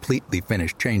can completely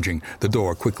finish changing, the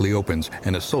door quickly opens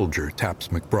and a soldier taps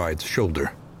McBride's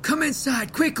shoulder. Come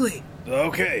inside, quickly!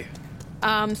 Okay.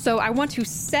 So I want to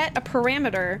set a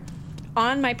parameter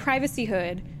on my privacy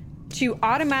hood to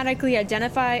automatically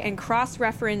identify and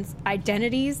cross-reference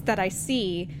identities that I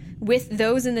see with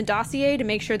those in the dossier to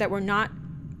make sure that we're not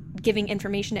giving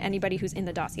information to anybody who's in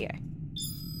the dossier.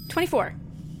 24.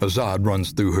 Azad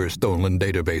runs through her stolen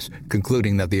database,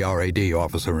 concluding that the RAD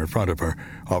officer in front of her,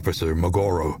 Officer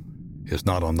Magoro, is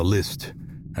not on the list,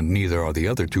 and neither are the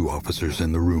other 2 officers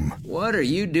in the room. What are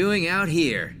you doing out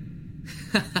here?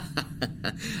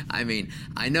 I mean,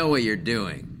 I know what you're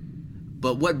doing,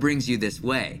 but what brings you this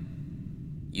way?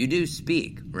 You do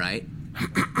speak, right?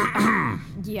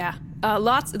 Yeah,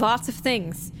 lots of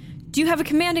things. Do you have a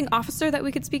commanding officer that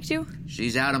we could speak to?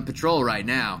 She's out on patrol right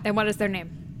now. And what is their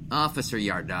name? Officer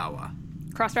Yardawa.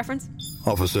 Cross-reference?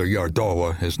 Officer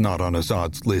Yardawa is not on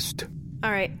Azad's list.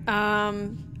 All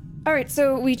right,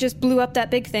 so we just blew up that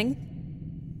big thing.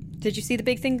 Did you see the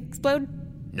big thing explode?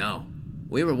 No.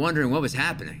 We were wondering what was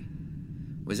happening.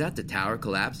 Was that the tower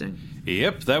collapsing?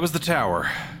 Yep, that was the tower.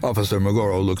 Officer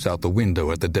Magoro looks out the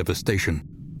window at the devastation.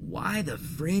 Why the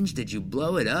fringe did you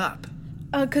blow it up?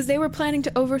 'Cause they were planning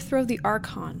to overthrow the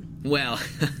Archon. Well,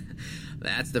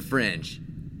 that's the fringe.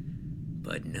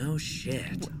 But no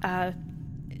shit.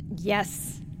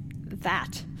 Yes,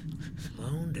 that.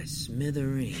 Blown to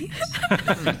smithereens.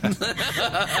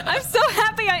 I'm so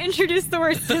happy I introduced the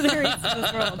word smithereens to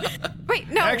this world.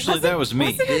 Wait, no. Actually, that was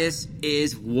me. This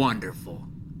is wonderful.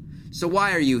 So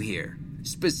why are you here?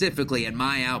 Specifically at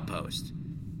my outpost?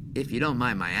 If you don't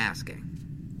mind my asking.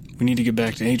 We need to get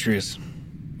back to Atreus.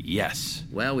 Yes.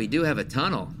 Well, we do have a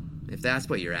tunnel, if that's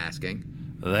what you're asking.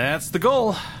 That's the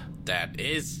goal. That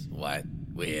is what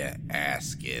we're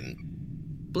asking.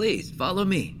 Please, follow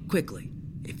me, quickly.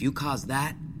 If you cause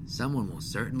that, someone will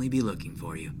certainly be looking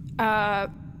for you.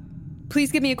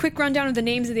 Please give me a quick rundown of the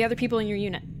names of the other people in your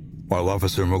unit. While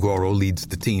Officer Magoro leads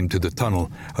the team to the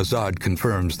tunnel, Azad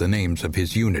confirms the names of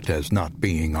his unit as not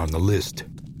being on the list.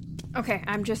 Okay,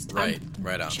 I'm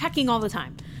right on. checking all the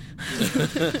time.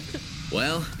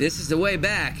 Well, this is the way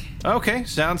back. Okay,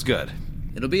 sounds good.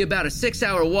 It'll be about a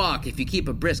 6-hour walk if you keep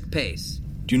a brisk pace.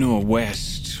 Do you know a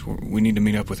West? We need to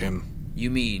meet up with him. You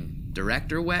mean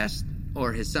Director West?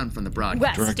 Or his son from the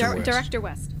broadcast? West. Director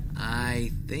West.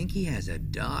 I think he has a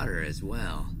daughter as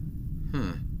well.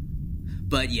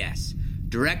 But yes,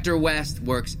 Director West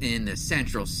works in the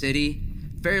central city,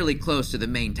 fairly close to the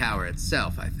main tower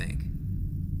itself, I think.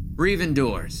 Reven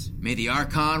doors. May the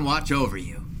Archon watch over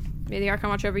you. May the Archon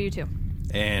watch over you too.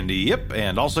 And yep,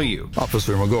 and also you.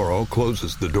 Officer Magoro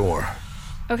closes the door.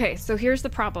 Okay, so here's the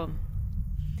problem.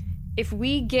 If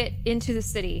we get into the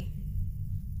city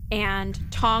and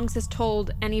Tongs has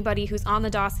told anybody who's on the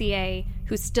dossier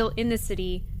who's still in the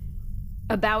city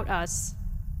about us,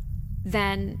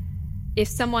 then if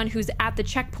someone who's at the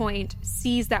checkpoint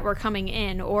sees that we're coming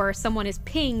in, or someone is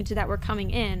pinged that we're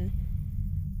coming in,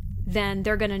 then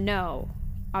they're gonna know.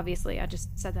 Obviously, I just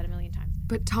said that a million times.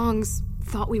 But Tongs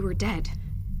thought we were dead.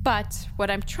 But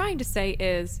what I'm trying to say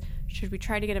is, should we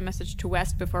try to get a message to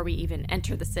West before we even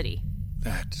enter the city?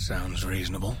 That sounds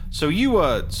reasonable. So you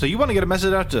want to get a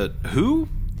message out to who?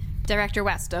 Director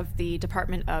West of the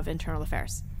Department of Internal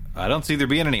Affairs. I don't see there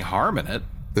being any harm in it.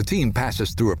 The team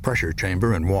passes through a pressure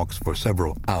chamber and walks for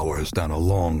several hours down a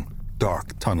long,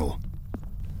 dark tunnel.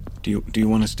 Do you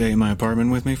want to stay in my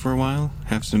apartment with me for a while?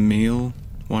 Have some meal?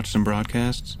 Watch some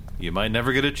broadcasts? You might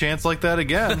never get a chance like that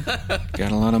again.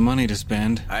 Got a lot of money to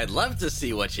spend. I'd love to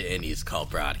see what you Indies call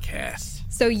broadcasts.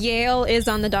 So Yale is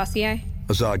on the dossier?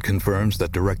 Azad confirms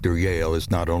that Director Yale is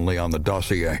not only on the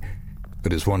dossier,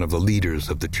 but is one of the leaders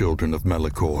of the Children of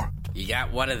Melikor. You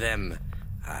got one of them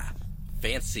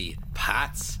fancy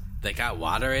pots that got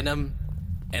water in them,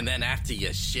 and then after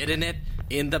you shit in it,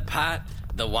 in the pot,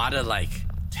 the water,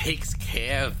 takes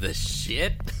care of the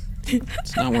shit?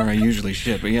 It's not where I usually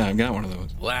shit, but yeah, I've got one of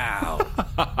those. Wow.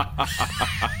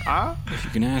 If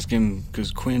you can ask him,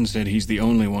 because Quinn said he's the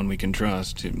only one we can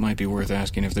trust, it might be worth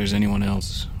asking if there's anyone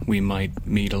else we might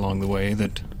meet along the way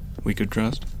that we could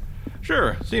trust.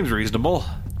 Sure, seems reasonable.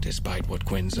 Despite what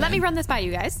Quinn said. Let me run this by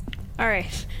you guys. All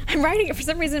right. I'm writing it for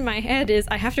some reason in my head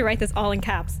I have to write this all in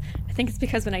caps. I think it's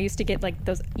because when I used to get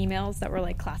those emails that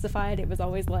were classified, it was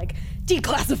always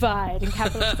declassified in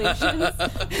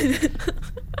capitalizations.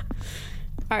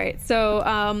 All right,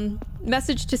 so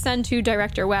message to send to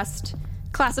Director West.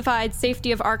 Classified,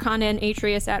 safety of Archon and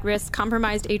Atreus at risk,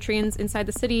 compromised Atrians inside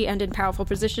the city and in powerful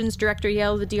positions. Director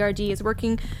Yale, the DRD, is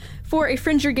working for a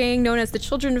Fringer gang known as the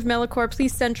Children of Melikor.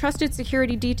 Please send trusted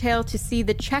security detail to see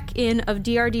the check-in of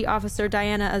DRD officer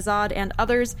Diana Azad and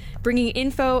others, bringing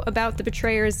info about the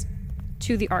betrayers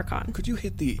to the Archon. Could you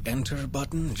hit the enter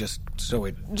button just so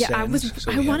it sends?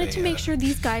 So I wanted to make sure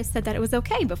these guys said that it was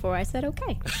okay before I said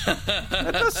okay.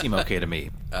 That does seem okay to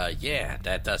me. Yeah,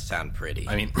 that does sound pretty.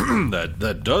 I mean,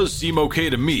 that does seem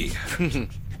okay to me.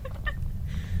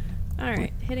 All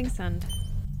right, hitting send.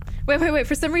 Wait.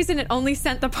 For some reason, it only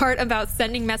sent the part about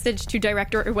sending message to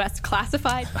Director West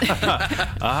classified.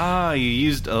 You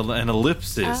used an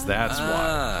ellipsis. That's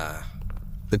why.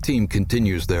 The team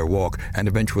continues their walk and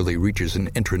eventually reaches an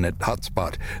intranet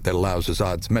hotspot that allows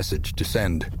Azad's message to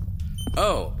send.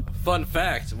 Oh, fun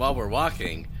fact, while we're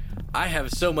walking, I have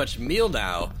so much meal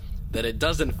now that it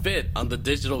doesn't fit on the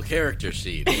digital character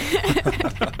sheet.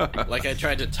 Like I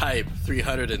tried to type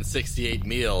 368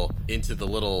 meal into the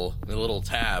little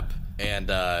tab, and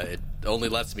it only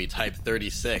lets me type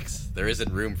 36. There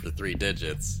isn't room for 3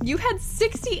 digits. You had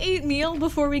 68 meal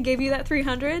before we gave you that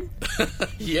 300?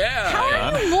 Yeah.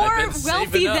 How are you more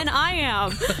wealthy than I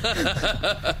am?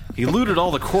 He looted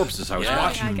all the corpses. I was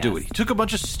watching him do it. He took a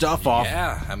bunch of stuff off.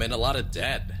 Yeah, I'm in a lot of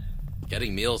debt.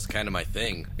 Getting meal's kind of my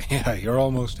thing. Yeah, you're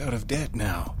almost out of debt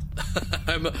now.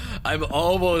 I'm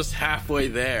almost halfway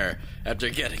there after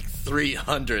getting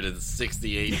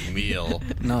 368 meal.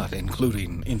 Not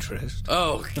including interest.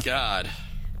 Oh, God.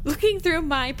 Looking through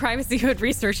my Privacy Hood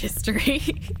research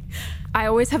history, I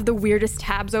always have the weirdest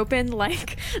tabs open,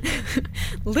 like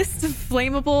lists of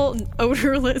flammable,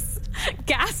 odorless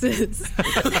gases.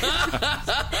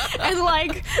 And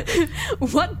like,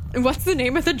 what's the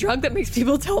name of the drug that makes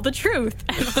people tell the truth?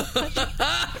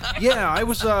 Yeah, I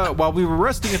was, while we were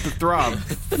resting at the Throb,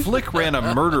 Flick ran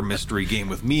a murder mystery game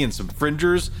with me and some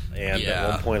fringers. And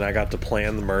at one point I got to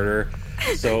plan the murder.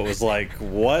 So it was like,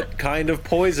 what kind of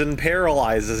poison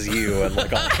paralyzes you? And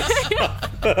like all this stuff.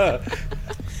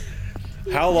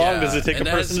 How long does it take a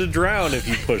person to drown if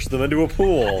you push them into a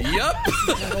pool? Yep.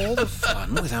 All the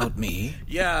fun without me.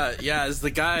 Yeah, as the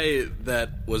guy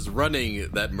that was running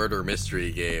that murder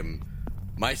mystery game,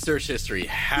 my search history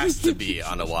has to be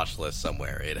on a watch list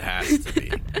somewhere. It has to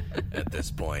be at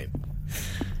this point.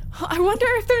 I wonder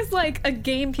if there's like a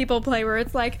game people play where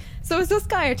it's like, so is this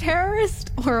guy a terrorist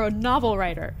or a novel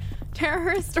writer?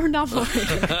 Terrorist or novel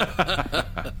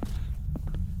writer?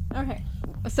 Okay,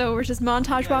 so we're just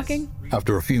montage walking?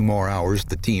 After a few more hours,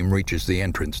 the team reaches the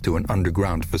entrance to an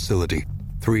underground facility.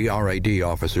 3 RAD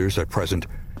officers are present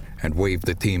and wave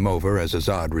the team over as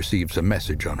Azad receives a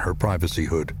message on her privacy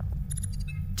hood.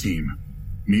 Team,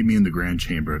 meet me in the grand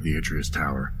chamber of the Atreus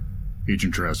Tower.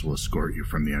 Agent Dress will escort you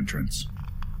from the entrance.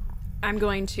 I'm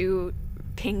going to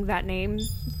ping that name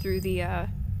through the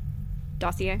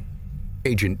dossier.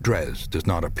 Agent Drez does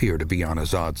not appear to be on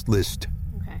Azad's list.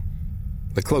 Okay.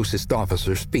 The closest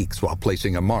officer speaks while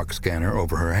placing a mark scanner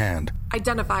over her hand.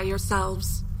 Identify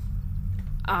yourselves.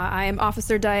 I am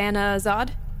Officer Diana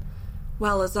Azad.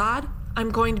 Well, Azad, I'm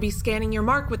going to be scanning your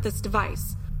mark with this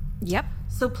device. Yep.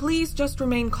 So please just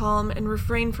remain calm and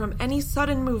refrain from any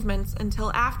sudden movements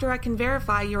until after I can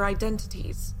verify your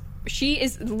identities. She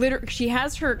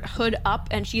has her hood up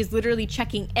and she is literally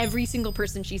checking every single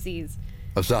person she sees.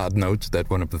 Azad notes that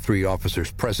one of the 3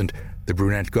 officers present, the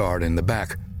brunette guard in the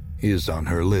back, is on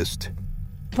her list.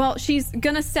 Well, she's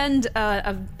gonna send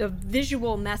a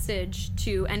visual message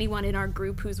to anyone in our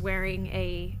group who's wearing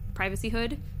a privacy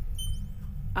hood,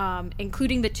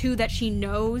 including the 2 that she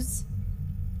knows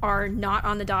are not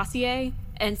on the dossier,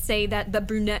 and say that the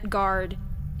brunette guard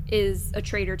is a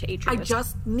traitor to Atreus. I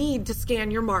just need to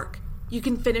scan your mark. You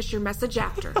can finish your message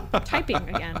after. Typing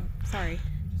again. Sorry.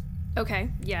 Okay,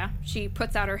 yeah. She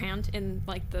puts out her hand in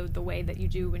like the way that you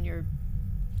do when you're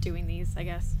doing these, I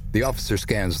guess. The officer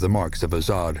scans the marks of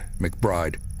Azad,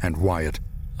 McBride, and Wyatt.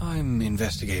 I'm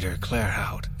Investigator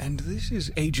Clarehout, and this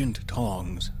is Agent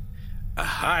Tongs.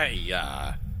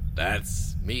 Hi,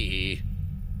 that's me,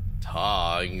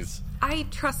 Tongs. I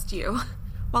trust you.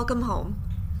 Welcome home.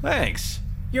 Thanks.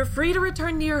 You're free to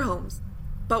return to your homes,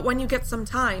 but when you get some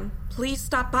time, please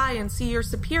stop by and see your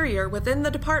superior within the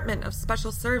Department of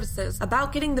Special Services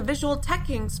about getting the visual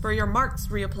techings for your marks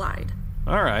reapplied.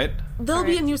 All right. There'll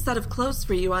be a new set of clothes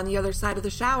for you on the other side of the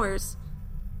showers.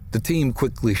 The team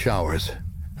quickly showers,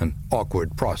 an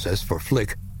awkward process for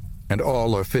Flick, and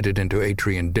all are fitted into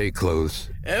Atrian day clothes.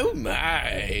 Oh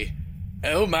my,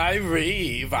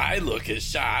 Reeve, I look as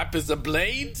sharp as a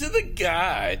blade to the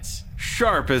gods.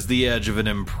 Sharp as the edge of an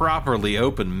improperly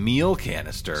opened meal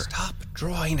canister. Stop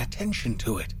drawing attention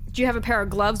to it. Do you have a pair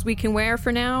of gloves we can wear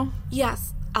for now?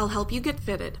 Yes, I'll help you get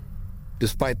fitted.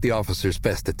 Despite the officer's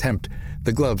best attempt,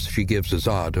 the gloves she gives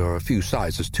Azad are a few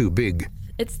sizes too big.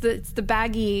 It's the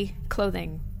baggy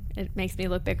clothing. It makes me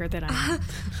look bigger than I am.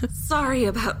 Sorry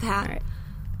about that. All right.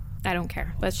 I don't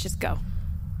care. Let's just go.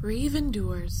 Reeve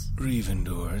endures.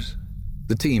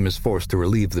 The team is forced to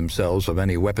relieve themselves of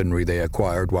any weaponry they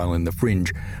acquired while in the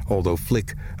fringe, although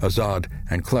Flick, Azad,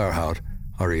 and Clarehout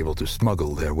are able to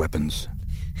smuggle their weapons.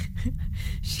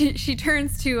 She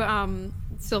turns to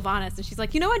Sylvanas and she's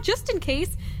like, you know what, just in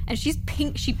case and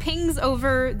she pings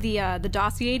over the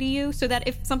dossier to you so that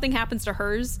if something happens to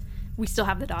hers, we still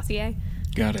have the dossier.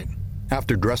 Got it.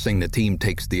 After dressing, the team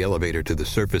takes the elevator to the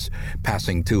surface,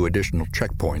 passing 2 additional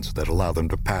checkpoints that allow them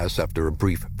to pass after a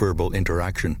brief verbal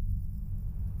interaction.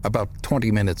 About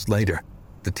 20 minutes later,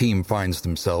 the team finds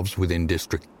themselves within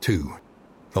District 2.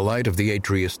 The light of the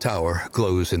Atreus Tower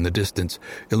glows in the distance,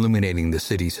 illuminating the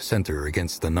city's center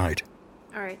against the night.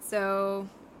 All right, so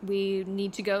we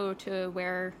need to go to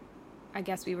where I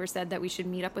guess we were said that we should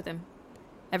meet up with him.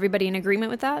 Everybody in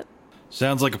agreement with that?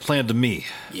 Sounds like a plan to me.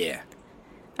 Yeah.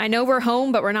 I know we're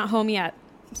home, but we're not home yet,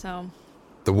 so...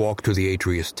 The walk to the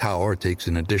Atreus Tower takes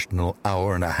an additional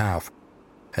hour and a half,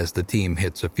 as the team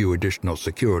hits a few additional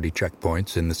security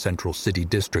checkpoints in the central city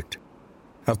district.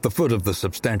 At the foot of the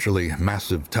substantially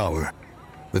massive tower,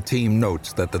 the team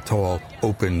notes that the tall,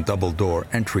 open double-door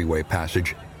entryway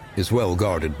passage is well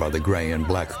guarded by the gray and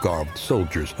black-garbed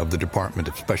soldiers of the Department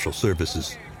of Special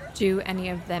Services. Do any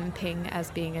of them ping as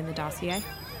being in the dossier?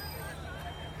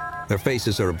 Their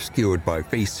faces are obscured by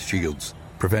face shields,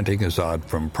 preventing Azad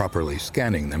from properly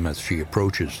scanning them as she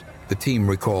approaches. The team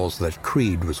recalls that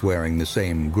Creed was wearing the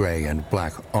same gray and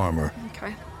black armor.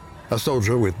 Okay. A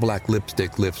soldier with black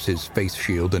lipstick lifts his face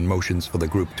shield and motions for the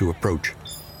group to approach.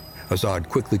 Azad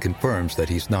quickly confirms that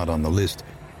he's not on the list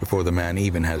before the man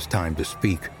even has time to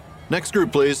speak. Next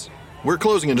group, please. We're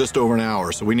closing in just over an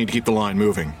hour, so we need to keep the line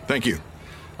moving. Thank you.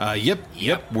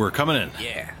 Yep, we're coming in.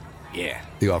 Yeah.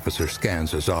 The officer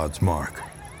scans Azad's mark.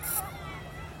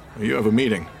 You have a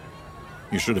meeting.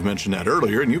 You should have mentioned that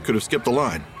earlier, and you could have skipped the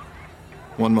line.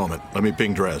 One moment, let me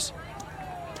ping Drez.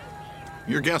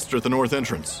 Your guests are at the north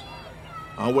entrance.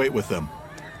 I'll wait with them.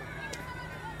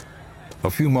 A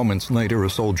few moments later, a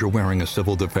soldier wearing a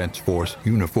Civil Defense Force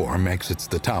uniform exits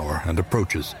the tower and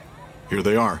approaches. Here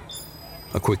they are.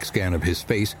 A quick scan of his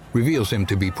face reveals him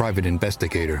to be Private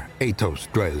Investigator Atos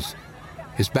Drez.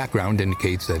 His background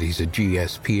indicates that he's a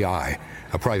GSPI,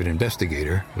 a private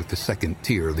investigator with the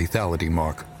second-tier lethality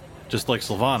mark. Just like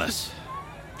Sylvanas.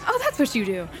 Oh, that's what you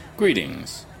do.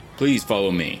 Greetings. Please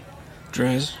follow me.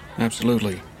 Drez,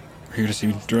 absolutely. We're here to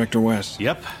see Director West.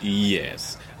 Yep.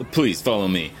 Yes. Please follow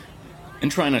me.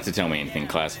 And try not to tell me anything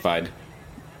classified.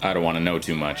 I don't want to know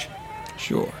too much.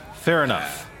 Sure. Fair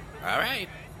enough. All right.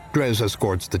 Drez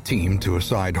escorts the team to a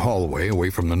side hallway away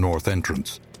from the north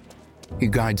entrance. He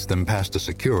guides them past a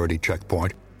security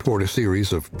checkpoint toward a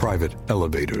series of private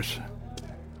elevators.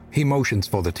 He motions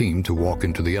for the team to walk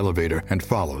into the elevator and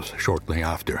follows shortly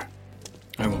after.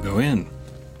 I will go in.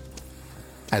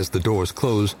 As the doors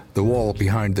close, the wall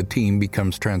behind the team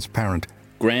becomes transparent.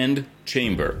 Grand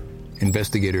Chamber.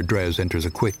 Investigator Drez enters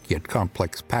a quick yet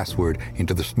complex password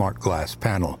into the smart glass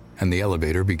panel, and the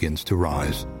elevator begins to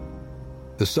rise.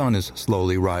 The sun is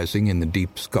slowly rising in the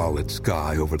deep scarlet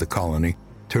sky over the colony,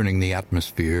 turning the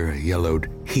atmosphere a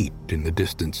yellowed heat in the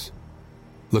distance.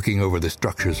 Looking over the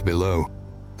structures below,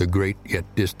 the great yet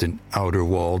distant outer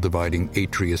wall dividing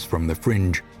Atreus from the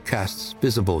fringe casts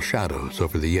visible shadows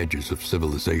over the edges of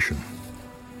civilization.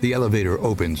 The elevator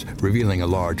opens, revealing a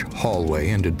large hallway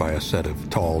ended by a set of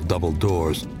tall double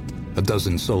doors. A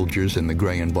dozen soldiers in the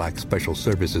gray and black Special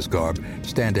Services garb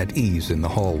stand at ease in the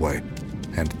hallway,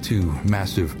 and 2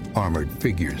 massive armored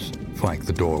figures flank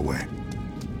the doorway.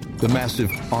 The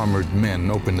massive armored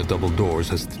men open the double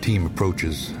doors as the team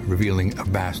approaches, revealing a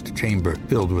vast chamber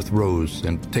filled with rows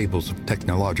and tables of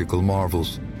technological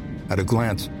marvels. At a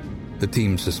glance, the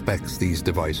team suspects these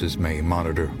devices may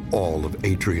monitor all of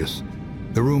Atreus.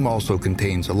 The room also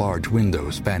contains a large window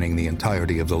spanning the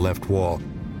entirety of the left wall,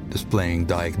 displaying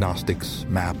diagnostics,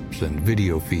 maps, and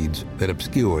video feeds that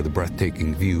obscure the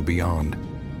breathtaking view beyond.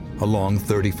 A long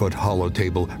 30-foot hollow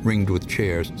table ringed with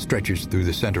chairs stretches through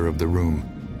the center of the room.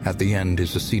 At the end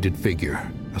is a seated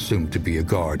figure, assumed to be a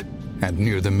guard, and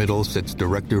near the middle sits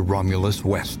Director Romulus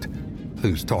West,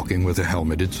 who's talking with a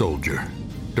helmeted soldier.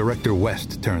 Director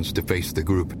West turns to face the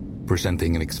group,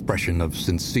 presenting an expression of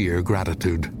sincere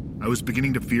gratitude. I was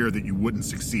beginning to fear that you wouldn't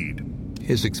succeed.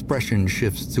 His expression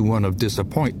shifts to one of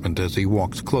disappointment as he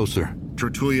walks closer.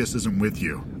 Tertullius isn't with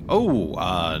you.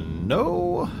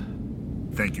 No.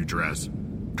 Thank you, Drez.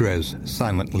 Drez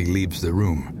silently leaves the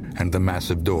room, and the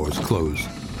massive doors close.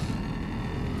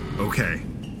 Okay.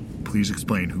 Please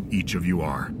explain who each of you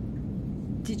are.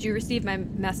 Did you receive my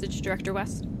message, Director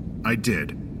West? I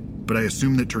did, but I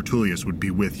assumed that Tertullius would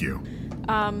be with you.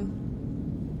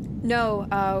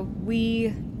 No,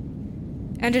 we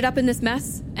ended up in this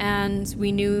mess, and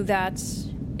we knew that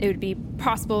it would be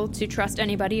possible to trust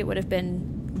anybody. It would have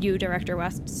been you, Director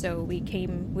West, so we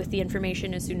came with the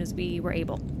information as soon as we were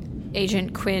able.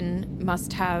 Agent Quinn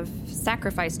must have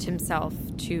sacrificed himself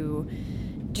to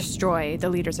destroy the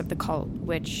leaders of the cult,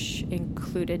 which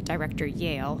included Director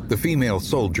Yale. The female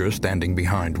soldier standing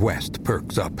behind West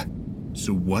perks up.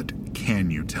 So what can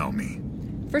you tell me?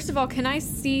 First of all, can I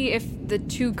see if the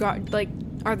two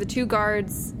are the two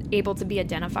guards able to be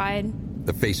identified?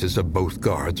 The faces of both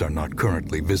guards are not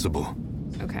currently visible.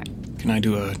 Okay. Can I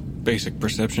do a basic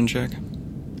perception check?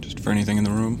 Just for anything in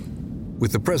the room?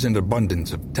 With the present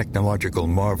abundance of technological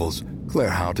marvels,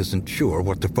 Claerhaut isn't sure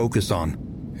what to focus on.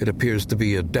 It appears to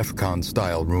be a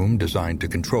DEFCON-style room designed to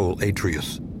control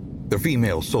Atreus. The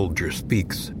female soldier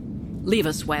speaks. Leave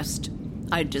us, West.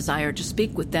 I desire to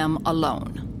speak with them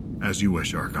alone. As you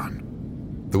wish, Archon.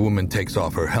 The woman takes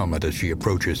off her helmet as she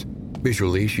approaches.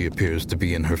 Visually, she appears to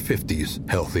be in her 50s,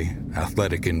 healthy,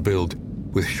 athletic in build,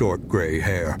 with short gray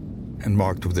hair, and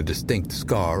marked with a distinct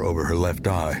scar over her left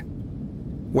eye.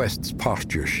 West's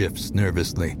posture shifts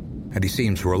nervously, and he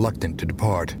seems reluctant to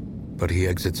depart, but he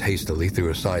exits hastily through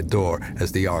a side door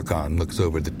as the Archon looks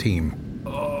over the team.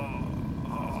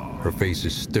 Her face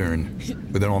is stern,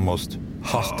 with an almost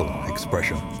hostile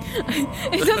expression.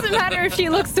 It doesn't matter if she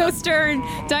looks so stern.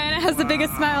 Diana has the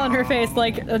biggest smile on her face,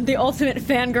 like the ultimate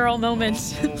fangirl moment.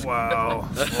 Oh, wow.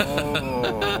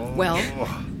 Oh. Well,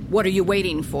 what are you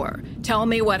waiting for? Tell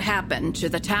me what happened to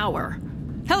the tower.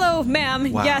 Hello,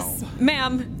 ma'am. Wow. Yes,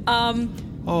 ma'am.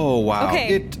 Oh, wow.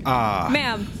 Okay.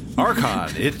 Ma'am.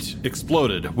 Archon, it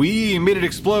exploded. We made it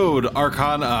explode,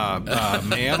 Archon,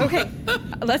 ma'am. Okay,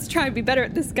 let's try and be better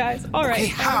at this, guys. All right, Okay,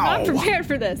 how? I'm not prepared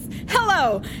for this.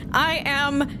 Hello, I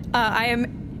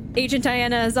am Agent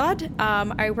Diana Azad.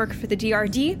 I work for the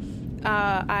DRD.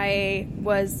 I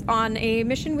was on a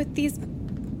mission with these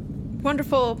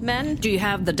wonderful men. Do you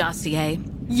have the dossier?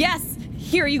 Yes.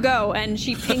 Here you go, and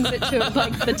she pings it to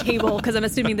the table, because I'm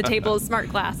assuming the table is smart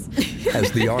glass.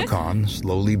 As the Archon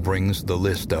slowly brings the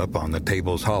list up on the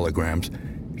table's holograms,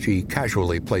 she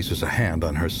casually places a hand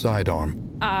on her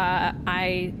sidearm.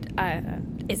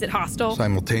 Is it hostile?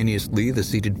 Simultaneously, the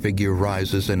seated figure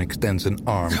rises and extends an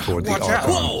arm toward the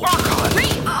Archon.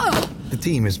 Whoa! The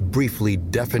team is briefly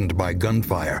deafened by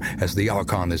gunfire as the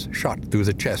Archon is shot through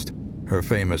the chest, her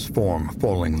famous form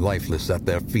falling lifeless at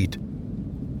their feet.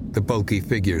 The bulky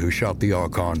figure who shot the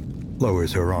Archon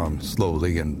lowers her arm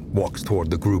slowly and walks toward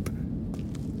the group.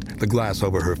 The glass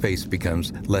over her face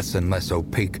becomes less and less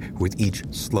opaque with each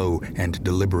slow and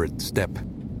deliberate step.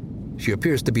 She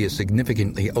appears to be a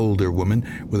significantly older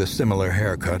woman with a similar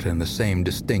haircut and the same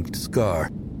distinct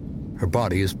scar. Her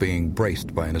body is being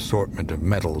braced by an assortment of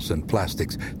metals and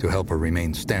plastics to help her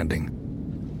remain standing.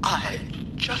 I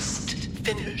just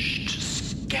finished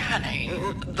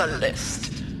scanning the list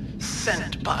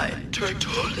sent by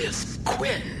Tertullius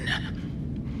Quinn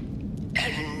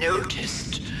and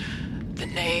noticed the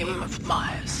name of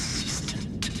my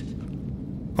assistant.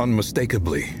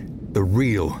 Unmistakably, the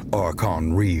real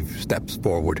Archon Reeve steps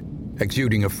forward,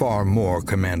 exuding a far more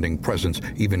commanding presence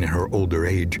even in her older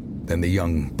age than the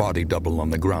young body double on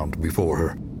the ground before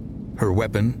her. Her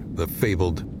weapon, the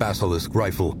fabled basilisk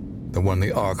rifle, the one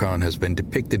the Archon has been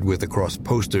depicted with across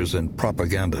posters and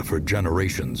propaganda for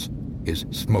generations, is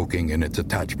smoking in its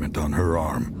attachment on her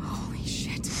arm. Holy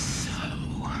shit. So,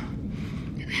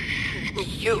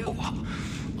 you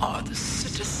are the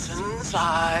citizens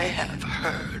I have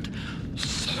heard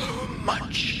so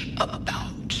much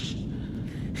about.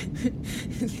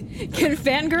 Can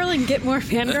fangirling get more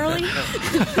fangirly?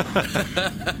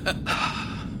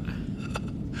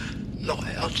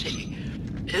 Loyalty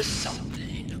is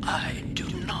something I do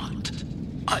not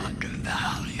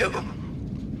undervalue.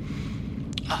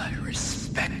 I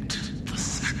respect the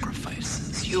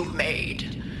sacrifices you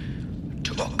made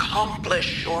to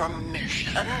accomplish your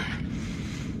mission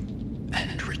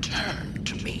and return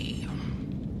to me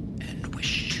and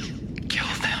wish to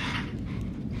kill them.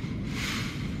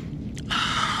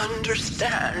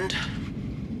 Understand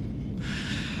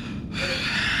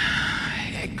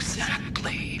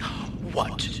exactly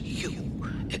what you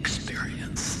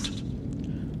experienced.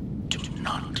 Do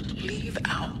not leave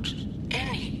out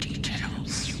any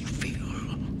details you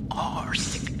feel are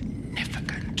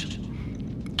significant.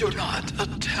 Do not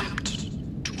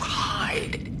attempt to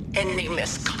hide any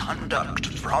misconduct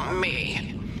from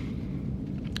me.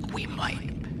 We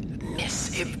might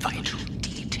miss a vital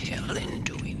detail in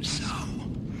doing so.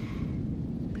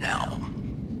 Now,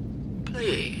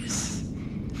 please,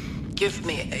 give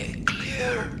me a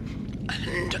clear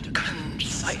and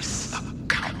concise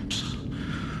account.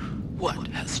 What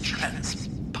has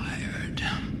transpired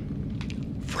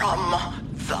from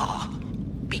the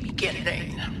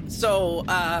beginning. So,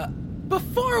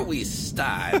 before we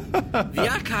start, the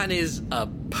Archon is a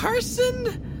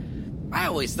person? I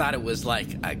always thought it was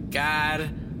like a god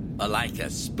like a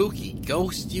spooky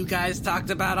ghost you guys talked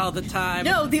about all the time?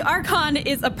 No, the Archon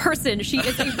is a person. She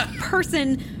is a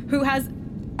person who has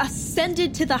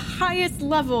ascended to the highest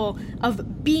level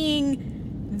of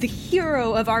being the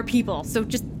hero of our people. So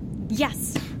just,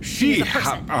 yes, she's a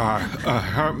person.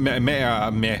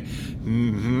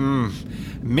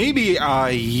 Maybe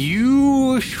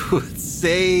you should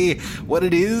say what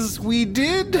it is we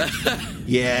did?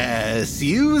 Yes,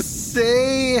 you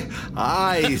say,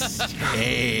 I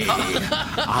stay.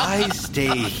 I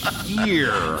stay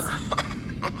here.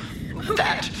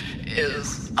 That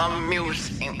is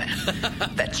amusing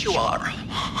that you are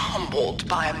humbled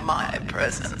by my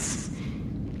presence.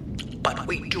 But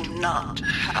we do not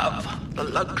have the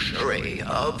luxury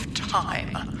of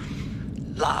time.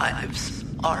 Lives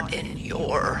are in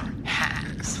your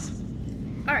hands.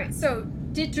 All right, so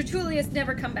did Tertullius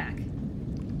never come back?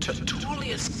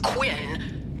 Tertullius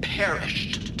Quinn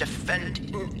perished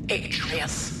defending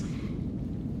Atreus.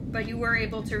 But you were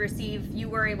able to receive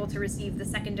the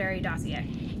secondary dossier.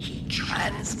 He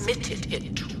transmitted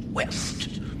it to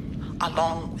West,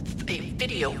 along with a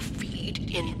video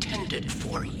feed intended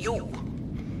for you.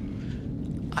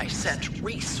 I sent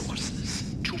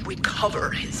resources to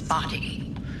recover his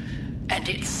body, and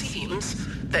it seems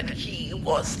that he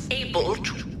was able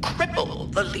to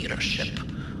cripple the leadership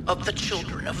of the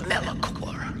children of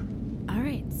Melikor. All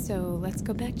right, so let's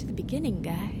go back to the beginning,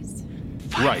 guys.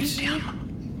 Right.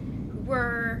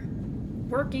 We're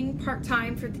working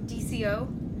part-time for the DCO,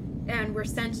 and we're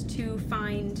sent to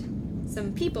find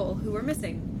some people who were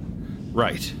missing.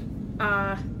 Right.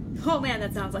 Oh man,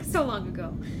 that sounds like so long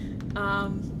ago.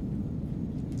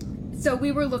 So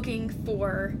we were looking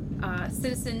for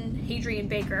Citizen Hadrian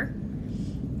Baker,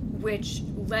 which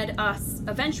led us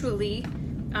eventually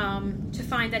to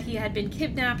find that he had been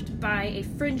kidnapped by a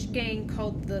fringe gang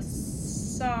called the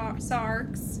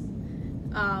Sarks.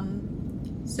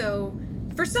 So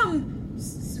for some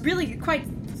really quite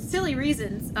silly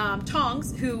reasons,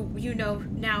 Tongs, who you know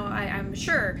now, I'm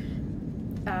sure,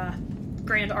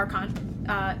 Grand Archon,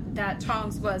 that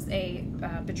Tongs was a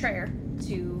betrayer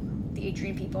to the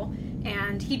Adrian people,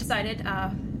 and he decided,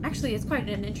 actually it's quite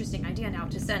an interesting idea now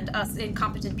to send us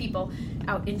incompetent people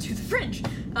out into the fringe,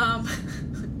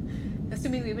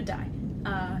 assuming we would die.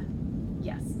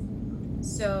 Yes.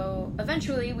 So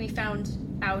eventually we found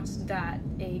out that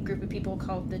a group of people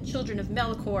called the Children of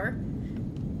Melikor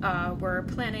were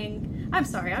planning. I'm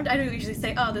sorry, I don't usually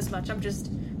say this much. I'm just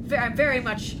very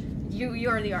much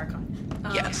you're the Archon.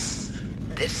 Yes,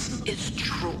 this is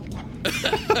true.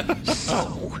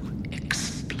 So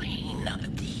explain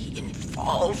the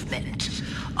involvement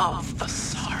of the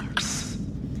Sarks.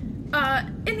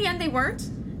 In the end, they weren't.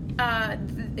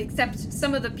 Except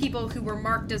some of the people who were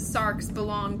marked as Sarks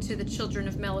belonged to the Children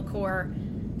of Melikor.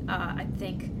 I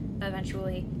think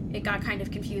eventually it got kind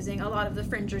of confusing. A lot of the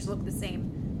fringers look the same.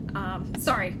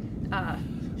 Sorry.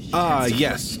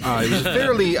 Yes. It was a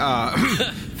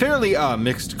fairly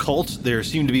mixed cult. There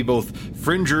seemed to be both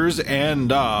fringers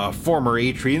and former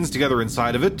Atrians together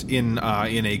inside of it in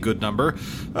a good number.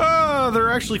 There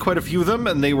are actually quite a few of them,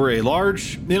 and they were in a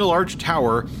large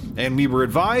tower. And we were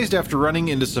advised, after running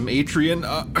into some Atrian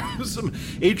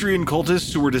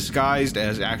cultists who were disguised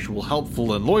as actual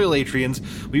helpful and loyal Atrians,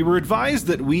 we were advised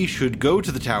that we should go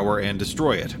to the tower and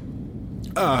destroy it.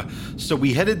 So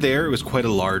we headed there. It was quite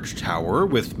a large tower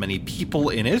with many people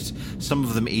in it. Some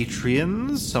of them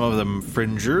Atrians, some of them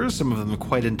fringers, some of them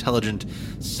quite intelligent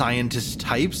scientist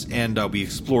types, and we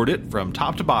explored it from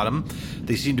top to bottom.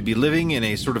 They seemed to be living in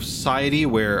a sort of society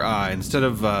where instead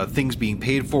of things being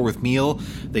paid for with meal,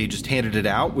 they just handed it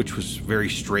out, which was very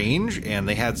strange, and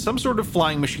they had some sort of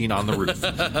flying machine on the roof.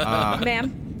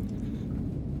 Ma'am?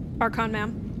 Archon,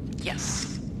 ma'am? Yes.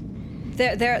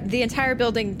 The entire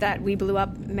building that we blew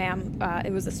up, ma'am,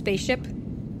 it was a spaceship,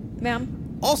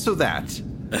 ma'am. Also that.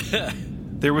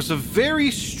 There was a very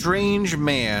strange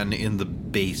man in the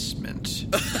basement.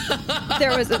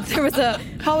 There was a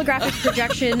holographic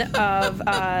projection of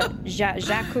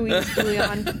Jacques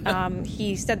Bouillon.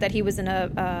 He said that he was in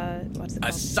what's it called? A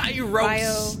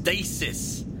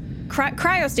cyrostasis.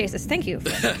 Cryostasis. Thank you.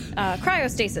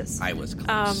 Cryostasis. I was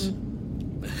close.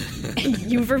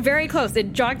 You were very close.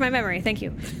 It jogged my memory. Thank you.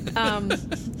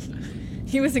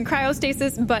 He was in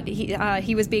cryostasis, but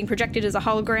he was being projected as a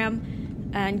hologram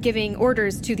and giving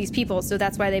orders to these people, so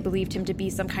that's why they believed him to be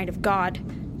some kind of god,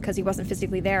 because he wasn't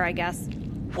physically there, I guess.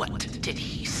 What did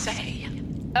he say?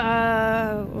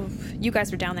 You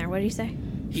guys were down there. What did he say?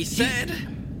 He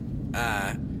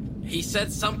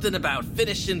said something about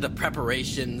finishing the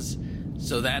preparations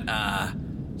so that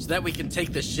we can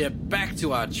take the ship back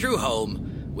to our true home,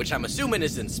 which I'm assuming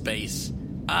is in space.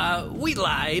 We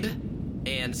lied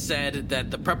and said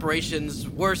that the preparations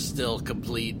were still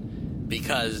complete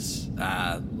because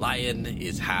Lion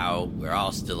is how we're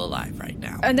all still alive right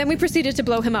now. And then we proceeded to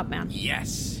blow him up, ma'am.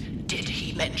 Yes. Did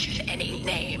he mention any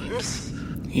names?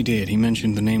 He did. He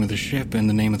mentioned the name of the ship and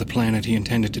the name of the planet he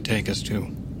intended to take us to.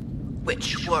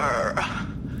 Which were?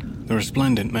 The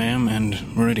Resplendent, ma'am, and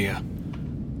Meridia.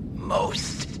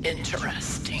 Most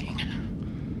interesting.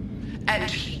 And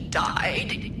he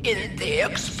died in the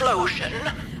explosion?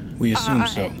 We assume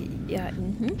so. Yeah.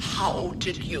 Mm-hmm. How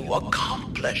did you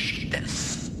accomplish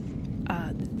this?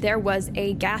 There was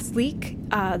a gas leak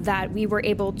that we were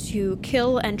able to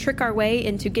kill and trick our way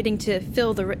into getting to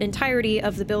fill the entirety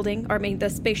of the building, or I mean the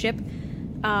spaceship.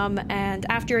 And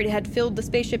after it had filled the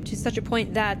spaceship to such a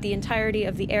point that the entirety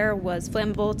of the air was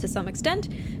flammable to some extent,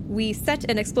 we set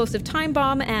an explosive time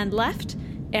bomb and left.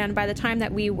 And by the time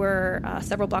that we were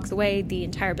several blocks away, the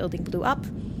entire building blew up,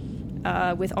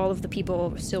 with all of the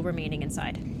people still remaining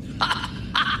inside.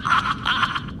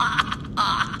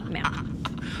 Ma'am.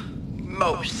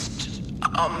 Most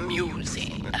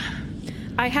amusing.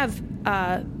 I have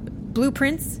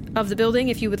blueprints of the building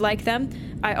if you would like them.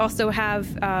 I also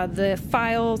have the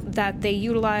file that they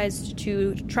utilized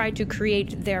to try to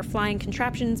create their flying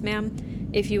contraptions, ma'am,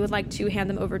 if you would like to hand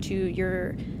them over to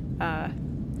your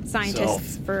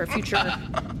scientists for future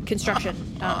construction,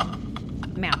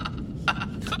 ma'am.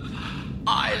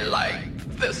 I like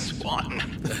this one.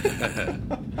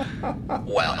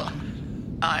 Well,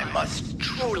 I must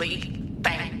truly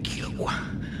thank you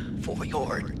for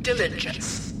your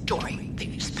diligence during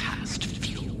these past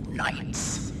few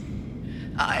nights.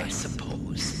 I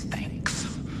suppose thanks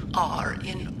are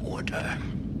in order.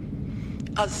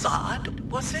 Azad,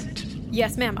 was it?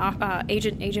 Yes, ma'am.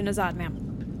 Agent Azad, ma'am.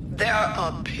 There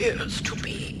appears to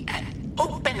be an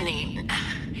opening.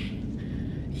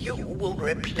 You will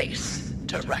replace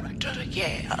Director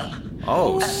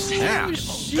Yale as head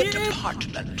of the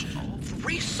Department of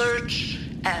Research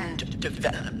and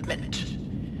Development.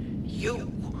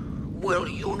 You will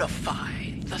unify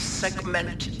the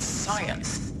segmented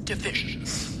science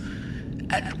divisions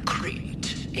and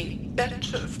create a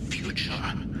better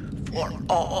future for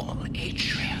all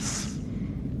Atreus.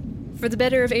 For the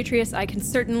better of Atreus, I can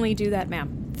certainly do that,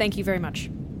 ma'am. Thank you very much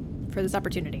for this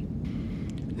opportunity.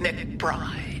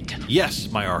 McBride. Yes,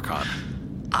 my Archon.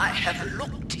 I have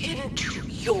looked into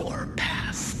your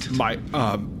past.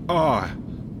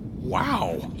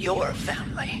 Wow. Your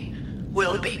family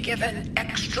will be given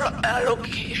extra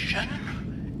allocation,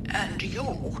 and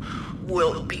you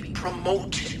will be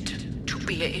promoted to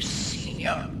be a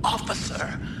senior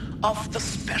officer of the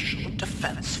Special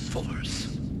Defense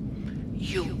Force.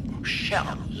 You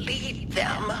shall lead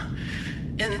them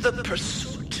in the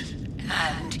pursuit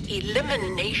and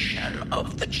elimination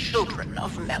of the children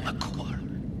of Melkor,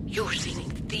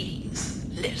 using these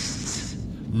lists.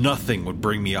 Nothing would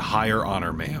bring me a higher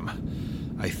honor,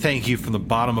 ma'am. I thank you from the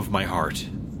bottom of my heart.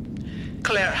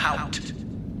 Claerhaut,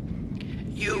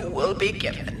 you will be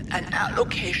given an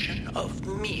allocation of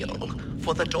meal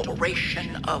for the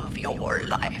duration of your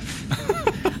life,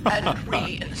 and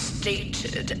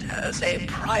reinstated as a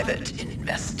private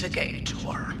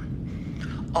investigator.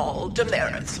 All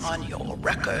demerits on your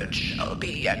record shall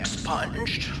be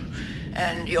expunged,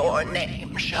 and your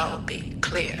name shall be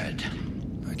cleared.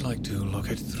 I'd like to look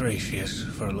at Thracius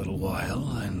for a little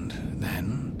while, and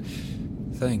then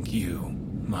thank you,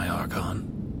 my Archon.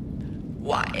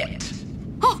 Wyatt.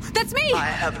 Oh, that's me! I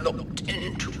have looked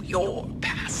into your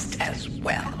past as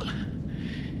well,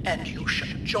 and you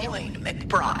shall join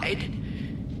McBride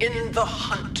in the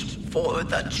hunt for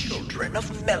the children of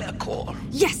Melkor.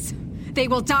 Yes! They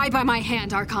will die by my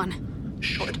hand, Archon.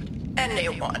 Should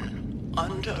anyone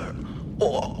under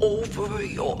or over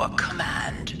your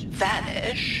command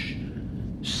vanish,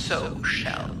 so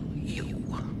shall you.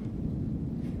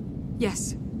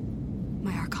 Yes,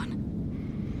 my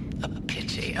Archon. A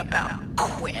pity about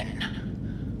Quinn.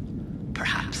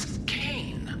 Perhaps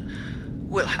Cain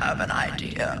will have an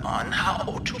idea on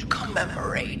how to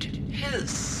commemorate his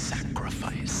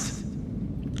sacrifice.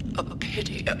 A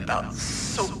pity about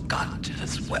Sogat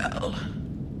as well.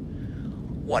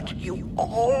 What you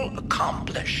all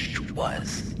accomplished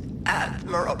was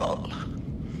admirable,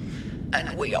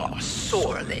 and we are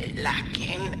sorely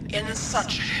lacking in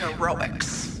such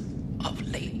heroics of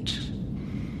late.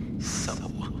 So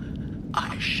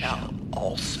I shall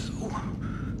also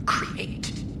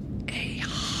create a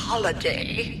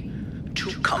holiday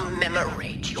to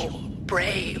commemorate your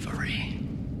bravery.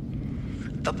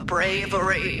 The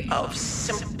bravery of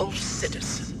simple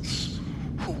citizens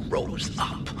who rose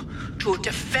up to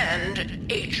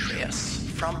defend Atreus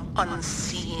from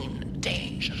unseen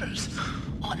dangers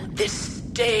on this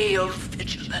day of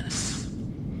vigilance.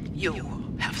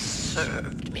 You have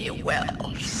served me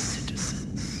well,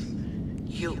 citizens.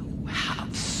 You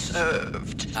have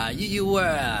served. You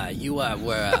were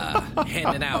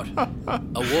handing out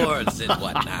awards and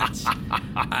whatnot.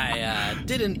 I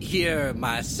didn't hear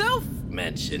myself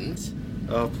mentioned.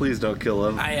 Oh, please don't kill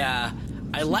him.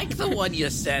 I like the one you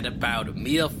said about a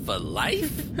meal for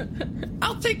life.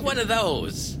 I'll take one of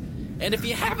those. And if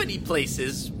you have any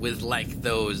places with, like,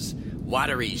 those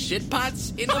watery shit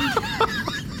pots in them,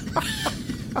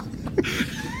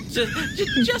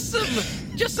 just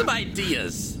some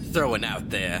ideas throwing out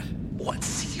there.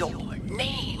 What's your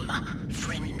name,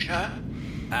 Fringer?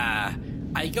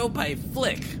 I go by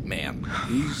Flick, ma'am.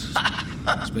 He's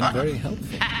been very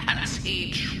helpful. Has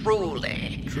he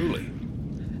truly? Truly.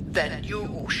 Then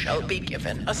you shall be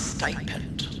given a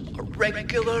stipend, a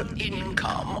regular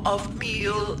income of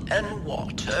meal and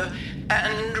water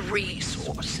and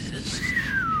resources,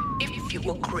 if you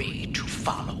agree to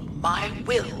follow my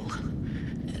will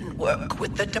and work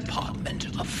with the Department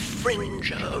of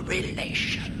Fringer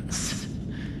Relations.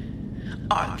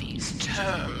 Are these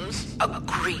terms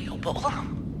agreeable?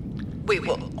 We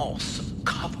will also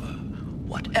cover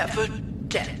whatever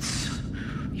debts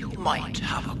you might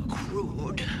have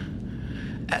accrued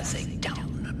as a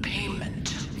down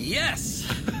payment. Yes!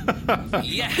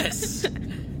 Yes!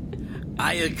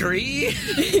 I agree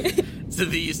to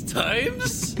these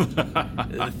terms.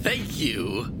 Thank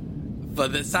you for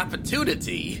this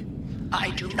opportunity.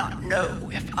 I do not know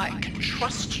if I can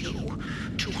trust you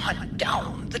to hunt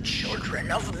down the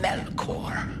children of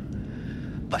Melkor,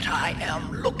 but I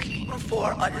am looking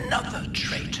for another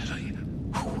traitor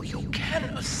who you can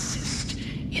assist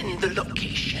in the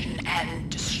location and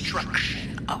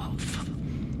destruction of.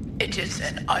 It is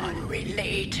an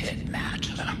unrelated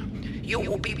matter. You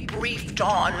will be briefed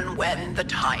on when the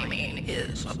timing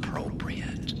is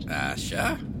appropriate.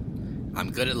 Sure.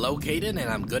 I'm good at locating and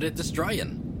I'm good at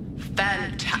destroying.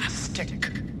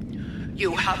 Fantastic.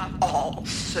 You have all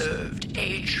served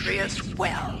Atreus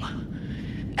well,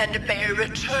 and may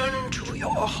return to your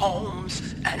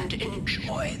homes and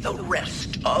enjoy the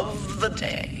rest of the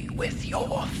day with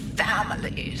your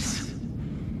families.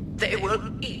 They will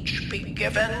each be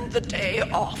given the day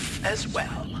off as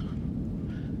well.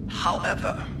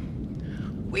 However,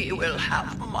 we will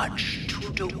have much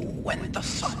to do when the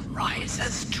sun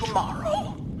rises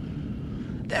tomorrow.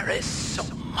 There is so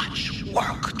much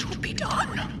work to be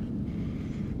done.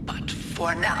 But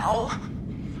for now,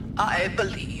 I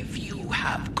believe you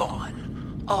have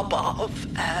gone above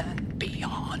and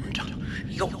beyond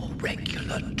your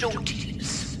regular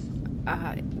duties.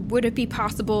 Would it be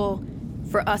possible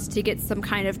for us to get some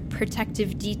kind of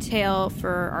protective detail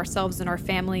for ourselves and our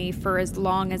family for as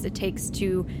long as it takes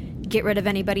to get rid of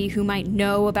anybody who might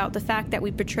know about the fact that we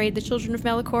betrayed the children of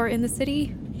Melkor in the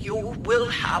city? You will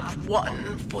have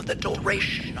one for the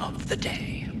duration of the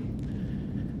day.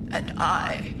 And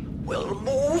I will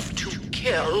move to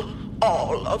kill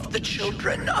all of the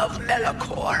children of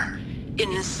Melkor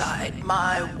inside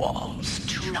my walls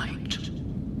tonight.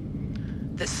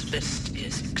 This list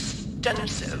is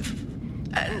extensive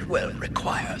and will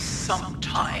require some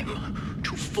time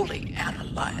to fully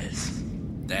analyze.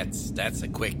 That's a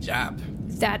quick job.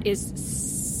 That is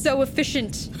so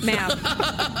efficient, ma'am.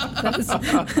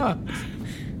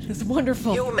 That's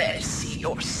wonderful. You may see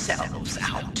yourselves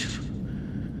out.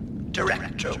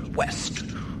 Director West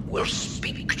will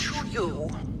speak to you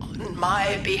on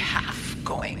my behalf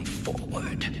going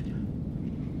forward.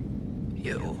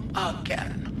 You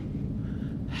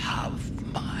again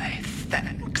have my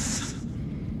thanks.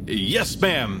 Yes,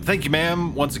 ma'am. Thank you,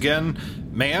 ma'am. Once again,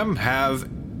 ma'am, have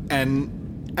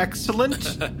an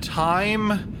excellent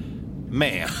time,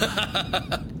 ma'am.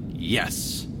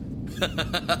 Yes.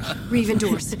 Reeve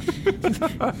endures.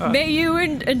 May you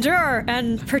endure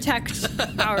and protect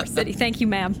our city. Thank you,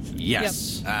 ma'am.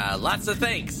 Yes. Yep. Lots of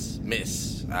thanks,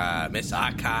 Miss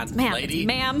Archon lady.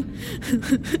 Ma'am.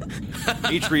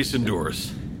 Atreus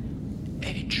endures.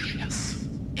 Atreus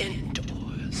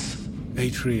endures.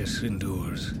 Atreus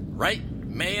endures. Right,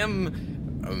 ma'am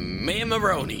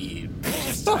Maroney.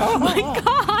 Oh my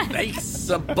god! Thanks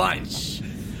a bunch.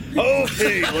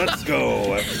 Okay, let's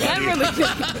go, everybody.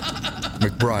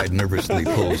 McBride nervously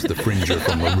pulls the Fringer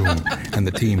from the room, and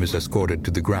the team is escorted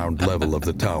to the ground level of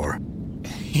the tower.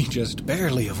 He just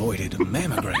barely avoided a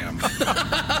mammogram.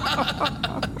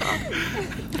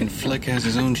 And Flick has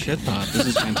his own shit pot. This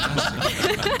is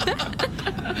fantastic.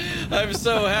 I'm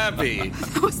so happy.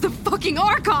 That was the fucking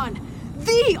Archon!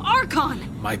 The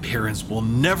Archon! My parents will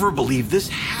never believe this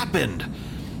happened.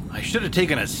 I should have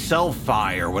taken a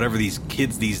selfie or whatever these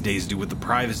kids these days do with the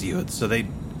privacy hoods so they'd...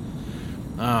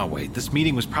 Oh, wait, this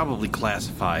meeting was probably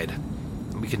classified.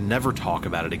 We can never talk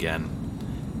about it again.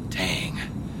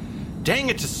 Dang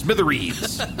it to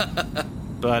smithereens!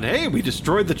 But hey, we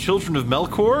destroyed the children of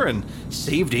Melkor and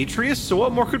saved Atreus, so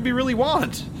what more could we really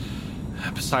want?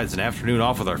 Besides an afternoon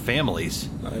off with our families.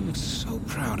 I'm so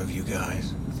proud of you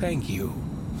guys. Thank you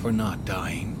for not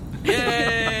dying.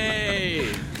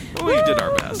 Yay! We did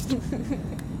our best.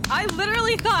 I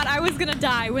literally thought I was gonna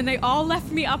die when they all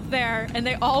left me up there and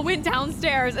they all went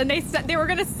downstairs and they said they were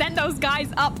gonna send those guys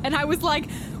up, and I was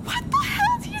like, what the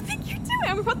hell do you think you're doing?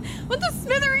 I mean, what the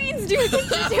smithereens do you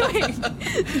think you're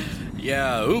doing?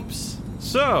 Yeah, oops.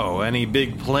 So, any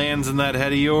big plans in that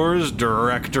head of yours,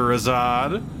 Director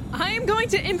Azad? I am going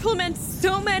to implement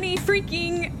so many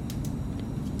freaking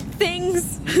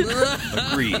things.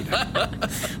 Agreed.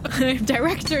 I'm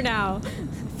director now.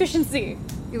 Efficiency.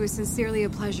 It was sincerely a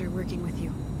pleasure working with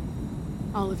you.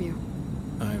 All of you.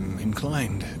 I'm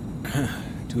inclined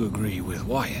to agree with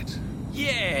Wyatt.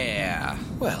 Yeah!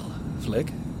 Well, Flick,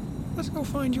 let's go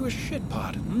find you a shit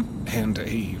pot, and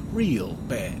a real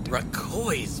bed.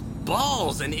 Rakoy's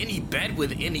balls in any bed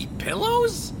with any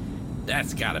pillows?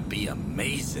 That's gotta be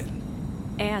amazing.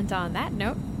 And on that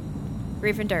note,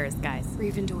 Reeve endures, guys.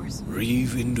 Reeve endures.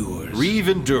 Reeve endures. Reeve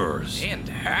endures. And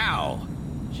how?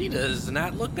 She does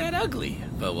not look that ugly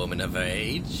for a woman of her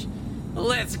age.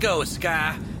 Let's go,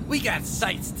 Sky. We got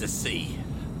sights to see.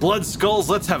 Blood Skulls,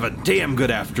 let's have a damn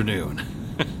good afternoon.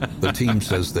 The team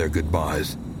says their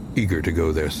goodbyes, eager to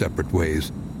go their separate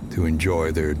ways to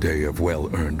enjoy their day of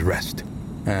well-earned rest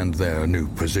and their new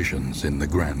positions in the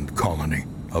grand colony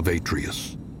of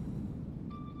Atreus.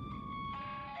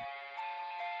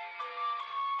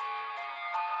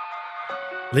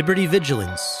 Liberty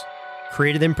Vigilance.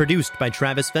 Created and produced by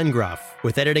Travis Vengroff,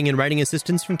 with editing and writing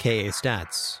assistance from KA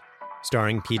Stats.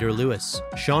 Starring Peter Lewis,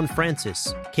 Sean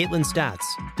Francis, Caitlin Statz,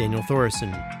 Daniel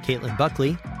Thorson, Caitlin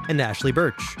Buckley, and Ashley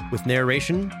Birch, with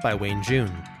narration by Wayne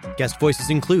June. Guest voices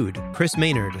include Chris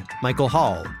Maynard, Michael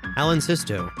Hall, Alan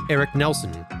Sisto, Eric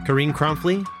Nelson, Kareen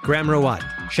Cromfley, Graham Rowat,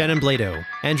 Shannon Blado,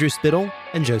 Andrew Spittle,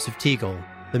 and Joseph Teagle.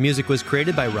 The music was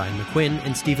created by Ryan McQuinn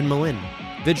and Stephen Malin.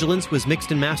 Vigilance was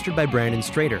mixed and mastered by Brandon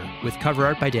Strader, with cover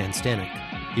art by Dan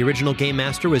Stanek. The original game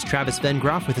master was Travis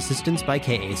Vengroff, with assistance by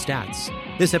KA Stats.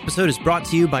 This episode is brought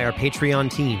to you by our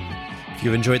Patreon team. If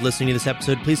you've enjoyed listening to this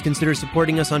episode, please consider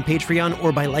supporting us on Patreon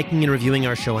or by liking and reviewing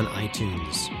our show on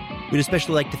iTunes. We'd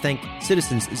especially like to thank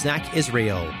citizens Zach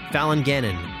Israel, Fallon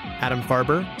Gannon, Adam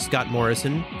Farber, Scott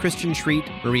Morrison, Christian Schreet,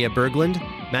 Maria Berglund,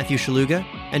 Matthew Shaluga,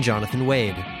 and Jonathan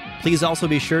Wade. Please also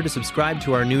be sure to subscribe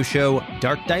to our new show,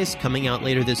 Dark Dice, coming out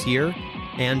later this year,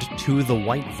 and To the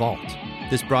White Vault.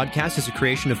 This broadcast is a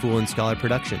creation of Fool and Scholar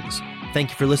Productions.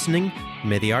 Thank you for listening, and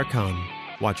may the Archon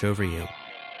watch over you.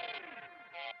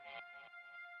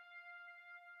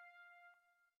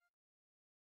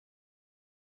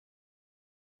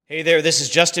 Hey there, this is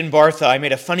Justin Bartha. I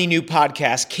made a funny new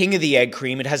podcast, King of the Egg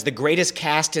Cream. It has the greatest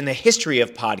cast in the history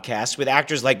of podcasts with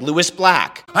actors like Louis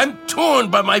Black. I'm torn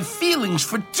by my feelings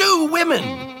for two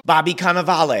women. Bobby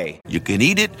Cannavale. You can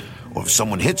eat it, or if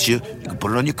someone hits you, you can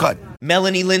put it on your cut.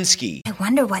 Melanie Linsky. I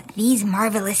wonder what these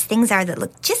marvelous things are that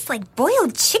look just like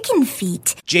boiled chicken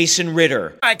feet. Jason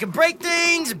Ritter. I can break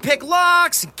things and pick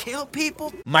locks and kill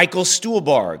people. Michael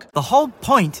Stuhlbarg. The whole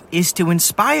point is to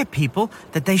inspire people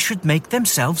that they should make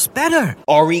themselves better.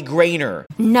 Ari Grainer.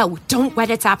 No, don't whet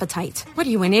its appetite. What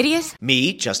are you, an idiot?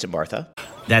 Me, Justin Bartha.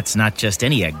 That's not just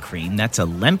any egg cream, that's a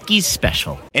Lemke's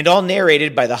special. And all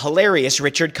narrated by the hilarious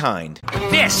Richard Kind.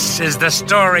 This is the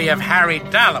story of Harry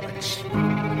Dalowitz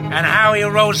and how he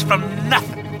rose from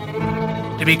nothing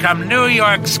to become New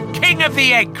York's King of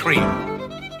the Egg Cream.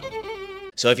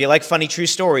 So if you like funny true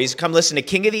stories, come listen to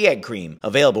King of the Egg Cream,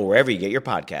 available wherever you get your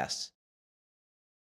podcasts.